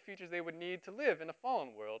creatures with the features they would need to live in a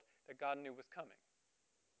fallen world that God knew was coming.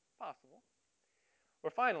 Possible. Or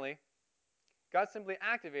finally, God simply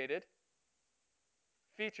activated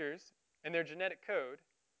features in their genetic code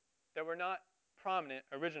that were not prominent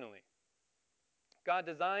originally. God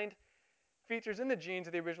designed features in the genes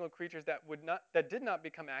of the original creatures that did not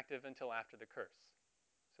become active until after the curse.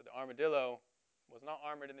 So the armadillo was not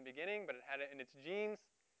armored in the beginning, but it had it in its genes,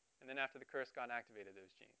 and then after the curse, God activated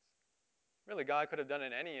those genes. Really, God could have done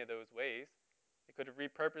it any of those ways. He could have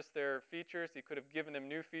repurposed their features. He could have given them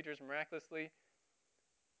new features miraculously.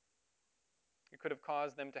 He could have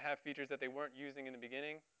caused them to have features that they weren't using in the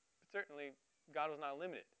beginning. But certainly, God was not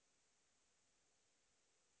limited.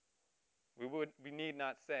 We need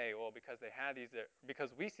not say, well, because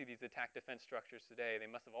we see these attack defense structures today, they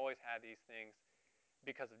must have always had these things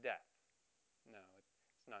because of death. No,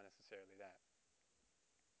 it's not necessarily that.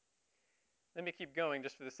 Let me keep going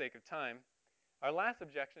just for the sake of time. Our last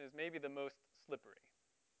objection is maybe the most slippery.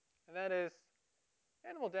 And that is,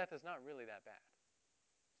 animal death is not really that bad.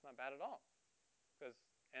 It's not bad at all. Because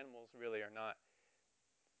animals really they're not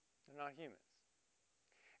humans.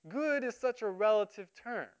 Good is such a relative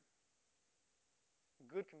term.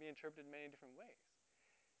 Good can be interpreted in many different ways.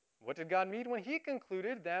 What did God mean when he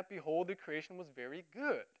concluded that, behold, the creation was very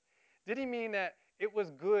good? Did he mean that it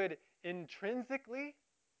was good intrinsically?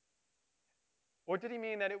 Or did he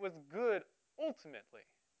mean that it was good ultimately?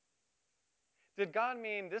 Did God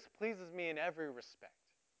mean this pleases me in every respect?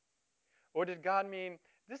 Or did God mean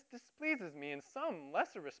this displeases me in some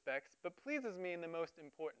lesser respects, but pleases me in the most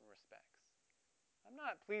important respects? I'm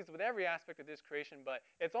not pleased with every aspect of this creation, but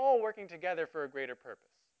it's all working together for a greater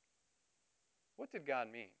purpose. What did God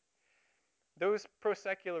mean? Those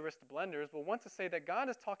pro-secularist blenders will want to say that God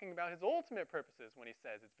is talking about his ultimate purposes when he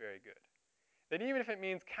says it's very good. That even if it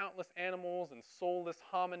means countless animals and soulless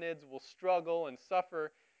hominids will struggle and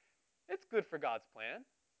suffer, it's good for God's plan.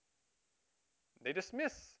 They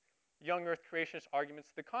dismiss young earth creationist arguments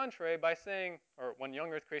to the contrary by saying, or when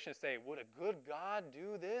young earth creationists say, would a good God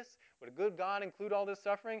do this? Would a good God include all this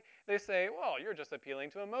suffering? They say, well, you're just appealing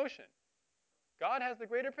to emotion. God has the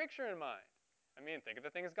greater picture in mind. I mean, think of the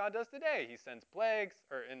things God does today. He sends plagues,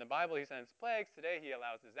 or in the Bible, he sends plagues. Today, he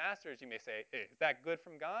allows disasters. You may say, hey, is that good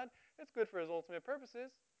from God? It's good for his ultimate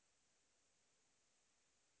purposes.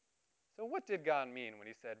 So what did God mean when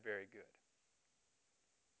he said very good?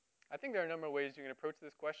 I think there are a number of ways you can approach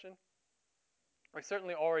this question. We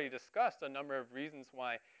certainly already discussed a number of reasons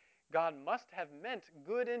why God must have meant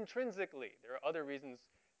good intrinsically. There are other reasons,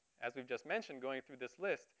 as we've just mentioned, going through this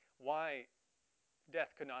list, why death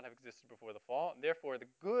could not have existed before the fall. And therefore, the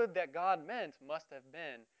good that God meant must have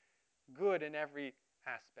been good in every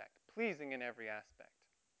aspect, pleasing in every aspect.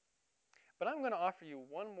 But I'm going to offer you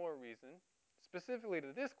one more reason, specifically to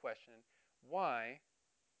this question, why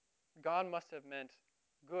God must have meant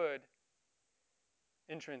good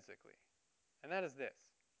intrinsically. And that is this.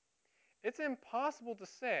 It's impossible to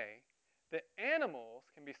say that animals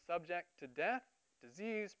can be subject to death,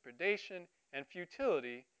 disease, predation, and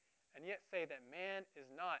futility, and yet say that man is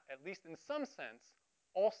not, at least in some sense,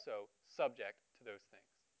 also subject to those things.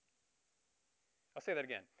 I'll say that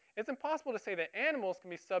again. It's impossible to say that animals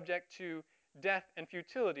can be subject to death and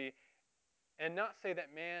futility and not say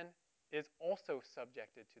that man is also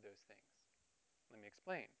subjected to those things. Let me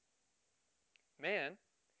explain. Man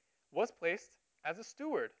was placed as a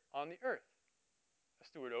steward on the earth. A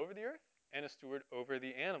steward over the earth and a steward over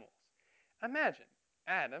the animals. Imagine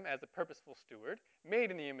Adam as a purposeful steward,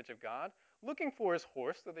 made in the image of God, looking for his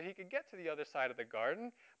horse so that he could get to the other side of the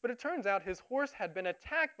garden, but it turns out his horse had been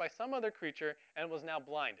attacked by some other creature and was now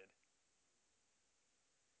blinded.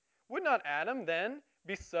 Would not Adam then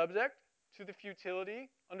be subject to the futility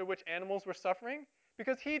under which animals were suffering?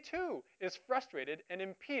 Because he too is frustrated and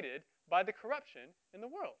impeded by the corruption in the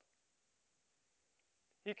world.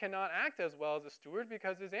 He cannot act as well as a steward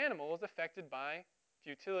because his animal is affected by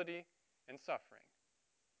futility and suffering.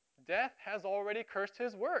 Death has already cursed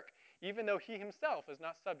his work, even though he himself is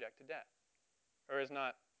not subject to death, or he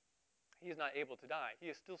is not able to die. He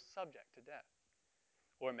is still subject to death.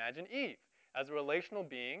 Or imagine Eve, as a relational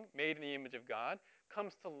being made in the image of God,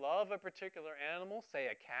 comes to love a particular animal, say a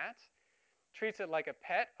cat, treats it like a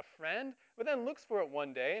pet, a friend, but then looks for it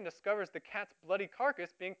one day and discovers the cat's bloody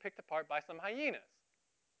carcass being picked apart by some hyenas.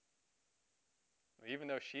 Even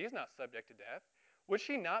though she is not subject to death, would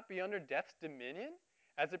she not be under death's dominion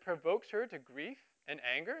as it provokes her to grief and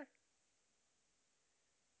anger?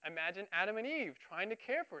 Imagine Adam and Eve trying to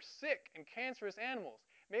care for sick and cancerous animals.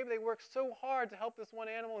 Maybe they work so hard to help this one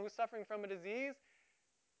animal who's suffering from a disease,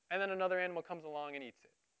 and then another animal comes along and eats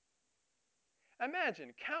it.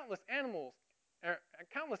 Imagine countless animal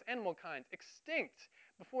kinds extinct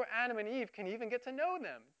before Adam and Eve can even get to know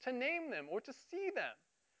them, to name them, or to see them,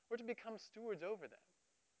 or to become stewards over them.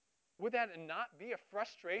 Would that not be a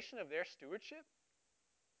frustration of their stewardship?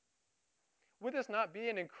 Would this not be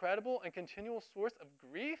an incredible and continual source of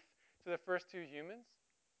grief to the first two humans?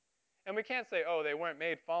 And we can't say, oh, they weren't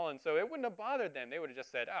made fallen, so it wouldn't have bothered them. They would have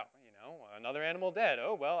just said, oh, another animal dead.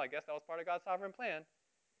 Oh, well, I guess that was part of God's sovereign plan.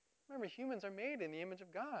 Remember, humans are made in the image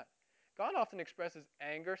of God. God often expresses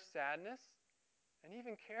anger, sadness, and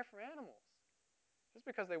even care for animals. Just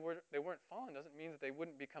because they weren't fallen doesn't mean that they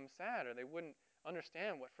wouldn't become sad or they wouldn't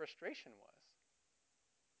understand what frustration was.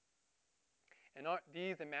 And aren't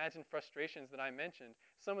these imagined frustrations that I mentioned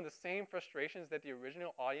some of the same frustrations that the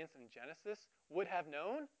original audience in Genesis would have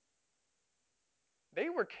known? They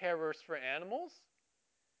were carers for animals.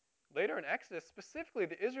 Later in Exodus, specifically,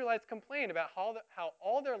 the Israelites complain about how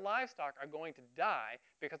all their livestock are going to die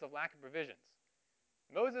because of lack of provisions.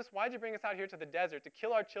 Moses, why'd you bring us out here to the desert to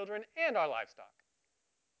kill our children and our livestock?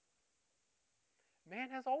 Man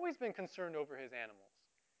has always been concerned over his animals.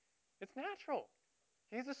 It's natural.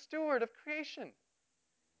 He's a steward of creation.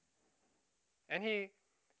 And he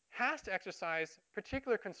has to exercise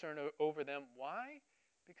particular concern over them. Why?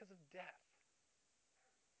 Because of death.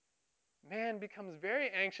 Man becomes very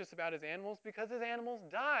anxious about his animals because his animals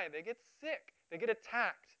die. They get sick. They get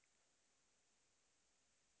attacked.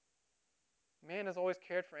 Man has always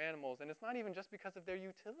cared for animals, and it's not even just because of their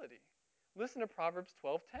utility. Listen to Proverbs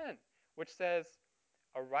 12:10, which says,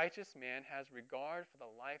 "A righteous man has regard for the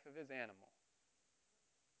life of his animal,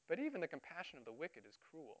 but even the compassion of the wicked is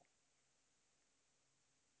cruel."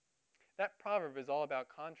 That proverb is all about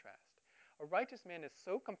contrast. A righteous man is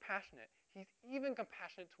so compassionate, he's even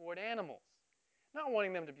compassionate toward animals, not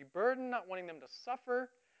wanting them to be burdened, not wanting them to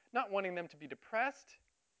suffer, not wanting them to be depressed.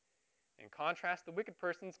 In contrast, the wicked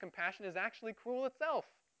person's compassion is actually cruel itself.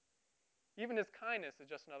 Even his kindness is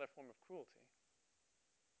just another form of cruelty.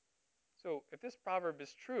 So, if this proverb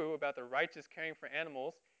is true about the righteous caring for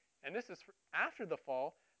animals, and this is after the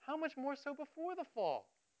fall, how much more so before the fall?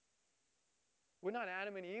 Would not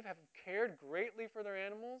Adam and Eve have cared greatly for their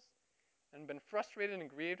animals and been frustrated and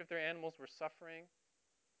grieved if their animals were suffering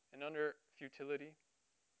and under futility?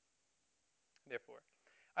 Therefore,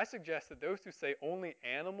 I suggest that those who say only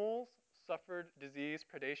animals suffered disease,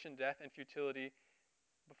 predation, death, and futility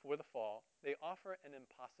before the fall, they offer an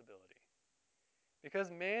impossibility.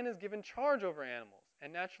 Because man is given charge over animals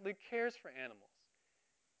and naturally cares for animals.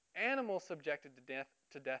 Animals subjected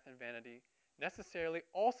to death and vanity necessarily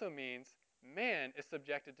also means man is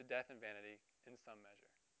subjected to death and vanity in some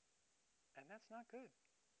measure. And that's not good.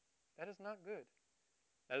 That is not good.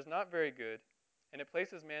 That is not very good. And it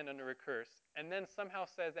places man under a curse, and then somehow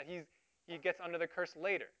says that he gets under the curse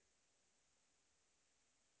later.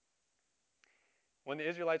 When the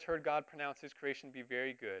Israelites heard God pronounce his creation to be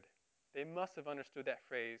very good, they must have understood that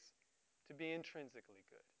phrase to be intrinsically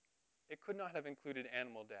good. It could not have included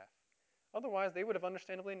animal death. Otherwise, they would have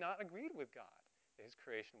understandably not agreed with God that his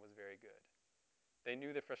creation was very good. They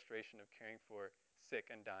knew the frustration of caring for sick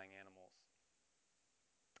and dying animals.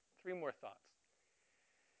 3 more thoughts.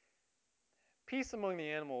 Peace among the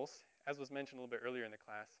animals, as was mentioned a little bit earlier in the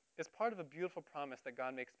class, is part of a beautiful promise that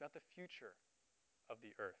God makes about the future of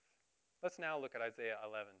the earth. Let's now look at Isaiah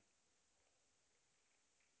 11.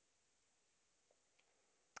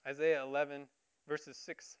 Isaiah 11, verses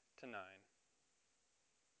 6 to 9.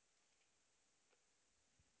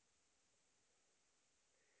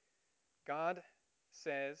 God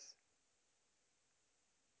says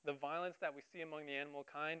the violence that we see among the animal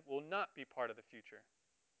kind will not be part of the future.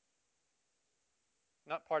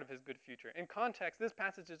 Not part of his good future. In context, this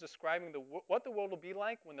passage is describing what the world will be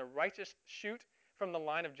like when the righteous shoot from the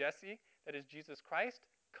line of Jesse, that is Jesus Christ,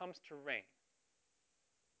 comes to reign.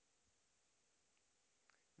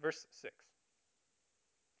 Verse 6.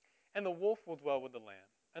 And the wolf will dwell with the lamb,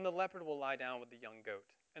 and the leopard will lie down with the young goat,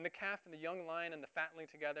 and the calf and the young lion and the fatling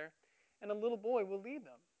together, and a little boy will lead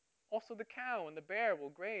them. Also the cow and the bear will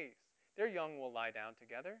graze, their young will lie down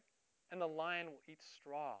together, and the lion will eat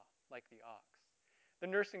straw like the ox. The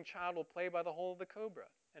nursing child will play by the hole of the cobra,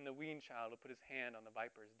 and the weaned child will put his hand on the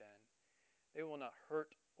viper's den. They will not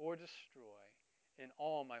hurt or destroy in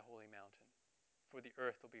all my holy mountain, for the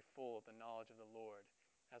earth will be full of the knowledge of the Lord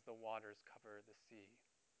as the waters cover the sea.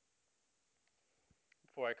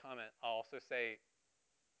 Before I comment, I'll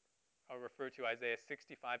refer to Isaiah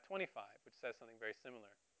 65:25, which says something very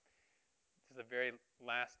similar. This is the very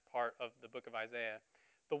last part of the book of Isaiah.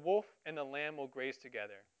 The wolf and the lamb will graze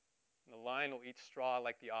together, and the lion will eat straw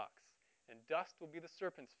like the ox, and dust will be the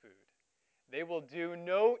serpent's food. They will do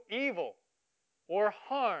no evil or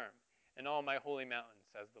harm in all my holy mountain,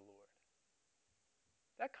 says the Lord.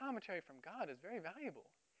 That commentary from God is very valuable.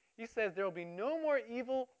 He says there will be no more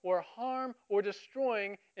evil or harm or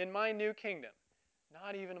destroying in my new kingdom,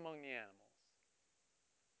 not even among the animals.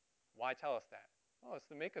 Why tell us that? Well, it's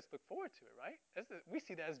to make us look forward to it, right? We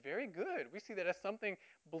see that as very good. We see that as something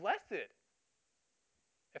blessed.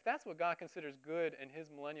 If that's what God considers good in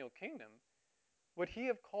his millennial kingdom, would he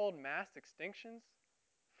have called mass extinctions,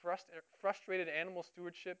 frustrated animal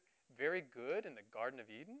stewardship, very good in the Garden of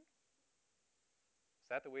Eden? Is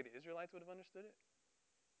that the way the Israelites would have understood it?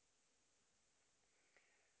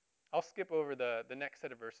 I'll skip over the next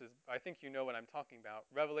set of verses. I think you know what I'm talking about.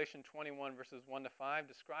 Revelation 21, verses 1 to 5,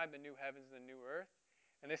 describe the new heavens and the new earth.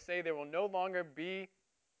 And they say there will no longer be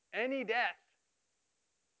any death,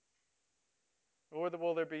 nor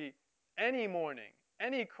will there be any mourning,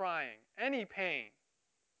 any crying, any pain,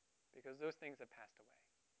 because those things have passed away.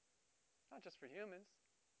 Not just for humans.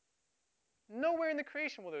 Nowhere in the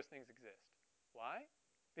creation will those things exist. Why?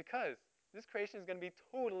 Because this creation is going to be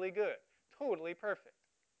totally good, totally perfect.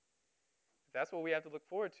 If that's what we have to look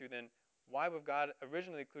forward to, then why would God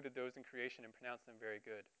originally included those in creation and pronounced them very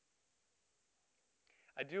good?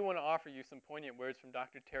 I do want to offer you some poignant words from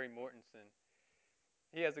Dr. Terry Mortensen.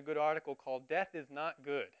 He has a good article called Death is Not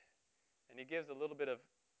Good, and he gives a little bit of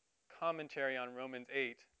commentary on Romans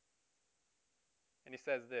 8, and he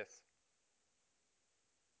says this.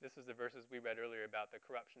 This is the verses we read earlier about the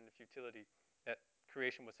corruption and futility that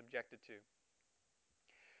creation was subjected to.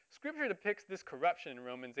 Scripture depicts this corruption in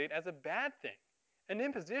Romans 8 as a bad thing, an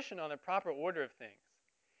imposition on the proper order of things.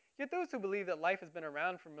 Yet those who believe that life has been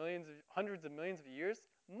around for hundreds of millions of years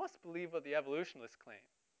must believe what the evolutionists claim,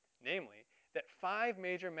 namely, that 5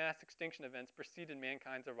 major mass extinction events preceded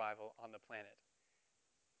mankind's arrival on the planet.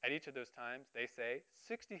 At each of those times, they say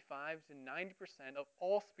 65 to 90% of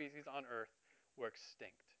all species on Earth were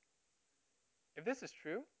extinct. If this is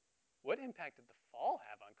true, what impact did the fall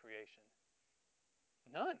have on creation?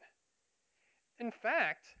 None. In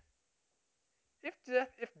fact, if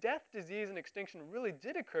death, disease, and extinction really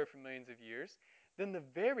did occur for millions of years, then the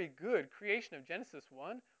very good creation of Genesis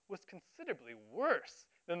 1 was considerably worse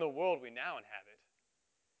than the world we now inhabit.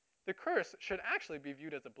 The curse should actually be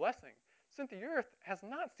viewed as a blessing, since the earth has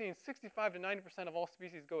not seen 65 to 90% of all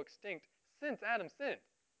species go extinct since Adam sinned.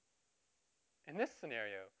 In this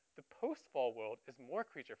scenario, the post-fall world is more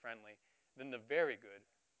creature-friendly than the very good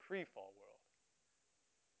pre-fall world.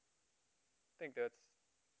 I think that's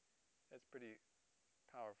pretty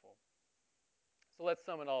powerful. So let's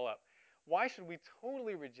sum it all up. Why should we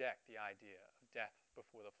totally reject the idea of death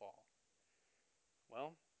before the fall?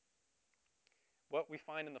 Well, what we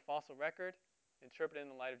find in the fossil record, interpreted in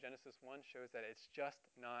the light of Genesis 1, shows that it's just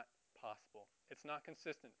not possible. It's not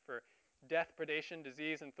consistent for death, predation,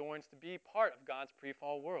 disease, and thorns to be part of God's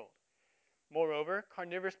pre-fall world. Moreover,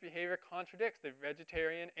 carnivorous behavior contradicts the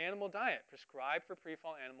vegetarian animal diet prescribed for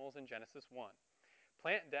pre-fall animals in Genesis 1.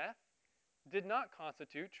 Plant death did not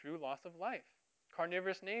constitute true loss of life.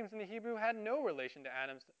 Carnivorous names in the Hebrew had no relation to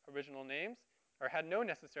Adam's original names, or had no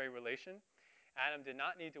necessary relation. Adam did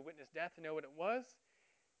not need to witness death to know what it was.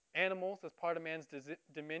 Animals, as part of man's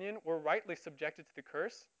dominion, were rightly subjected to the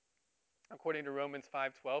curse, according to Romans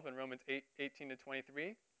 5:12 and Romans 8:18 to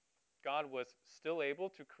 23. God was still able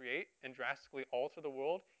to create and drastically alter the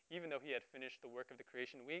world, even though he had finished the work of the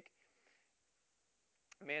creation week.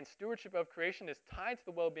 Man's stewardship of creation is tied to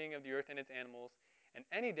the well-being of the earth and its animals, and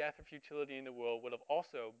any death or futility in the world would have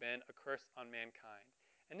also been a curse on mankind,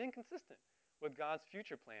 and inconsistent with God's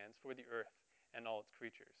future plans for the earth and all its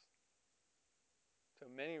creatures. So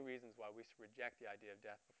many reasons why we should reject the idea of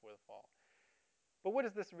death before the fall. But what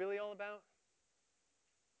is this really all about?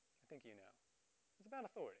 I think you know. It's about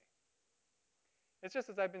authority. It's just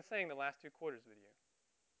as I've been saying the last 2 quarters with you.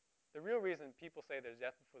 The real reason people say there's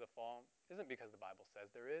death before the fall isn't because the Bible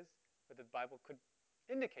says there is, but the Bible could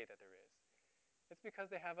indicate that there is. It's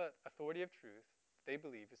because they have an authority of truth that they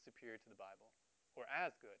believe is superior to the Bible, or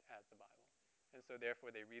as good as the Bible. And so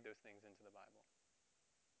therefore they read those things into the Bible.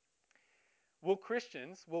 Will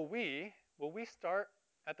Christians, will we start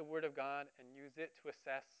at the Word of God and use it to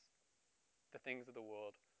assess the things of the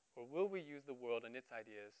world? Or will we use the world and its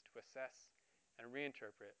ideas to assess and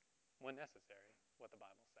reinterpret, when necessary, what the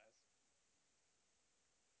Bible says?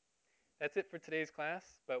 That's it for today's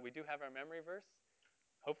class, but we do have our memory verse.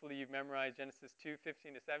 Hopefully you've memorized Genesis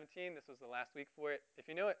 2:15 to 17. This was the last week for it. If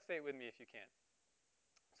you know it, say it with me if you can.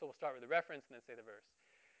 So we'll start with the reference and then say the verse.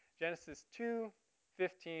 Genesis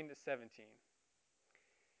 2:15 to 17.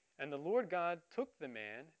 And the Lord God took the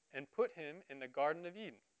man and put him in the Garden of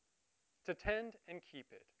Eden to tend and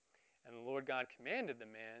keep it. And the Lord God commanded the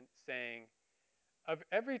man, saying, Of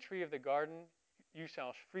every tree of the garden you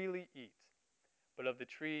shall freely eat, but of the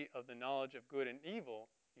tree of the knowledge of good and evil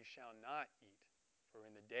you shall not eat. For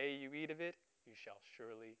in the day you eat of it, you shall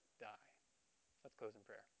surely die. Let's close in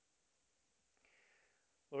prayer.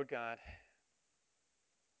 Lord God,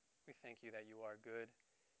 we thank you that you are good.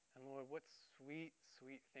 And Lord, what sweet,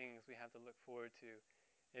 sweet things we have to look forward to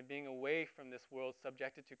in being away from this world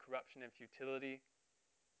subjected to corruption and futility.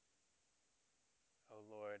 Oh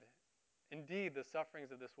Lord, indeed the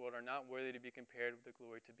sufferings of this world are not worthy to be compared with the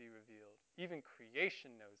glory to be revealed. Even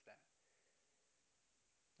creation knows that.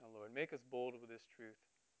 Oh Lord, make us bold with this truth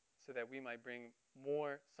so that we might bring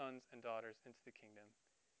more sons and daughters into the kingdom.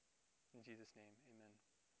 In Jesus' name, amen.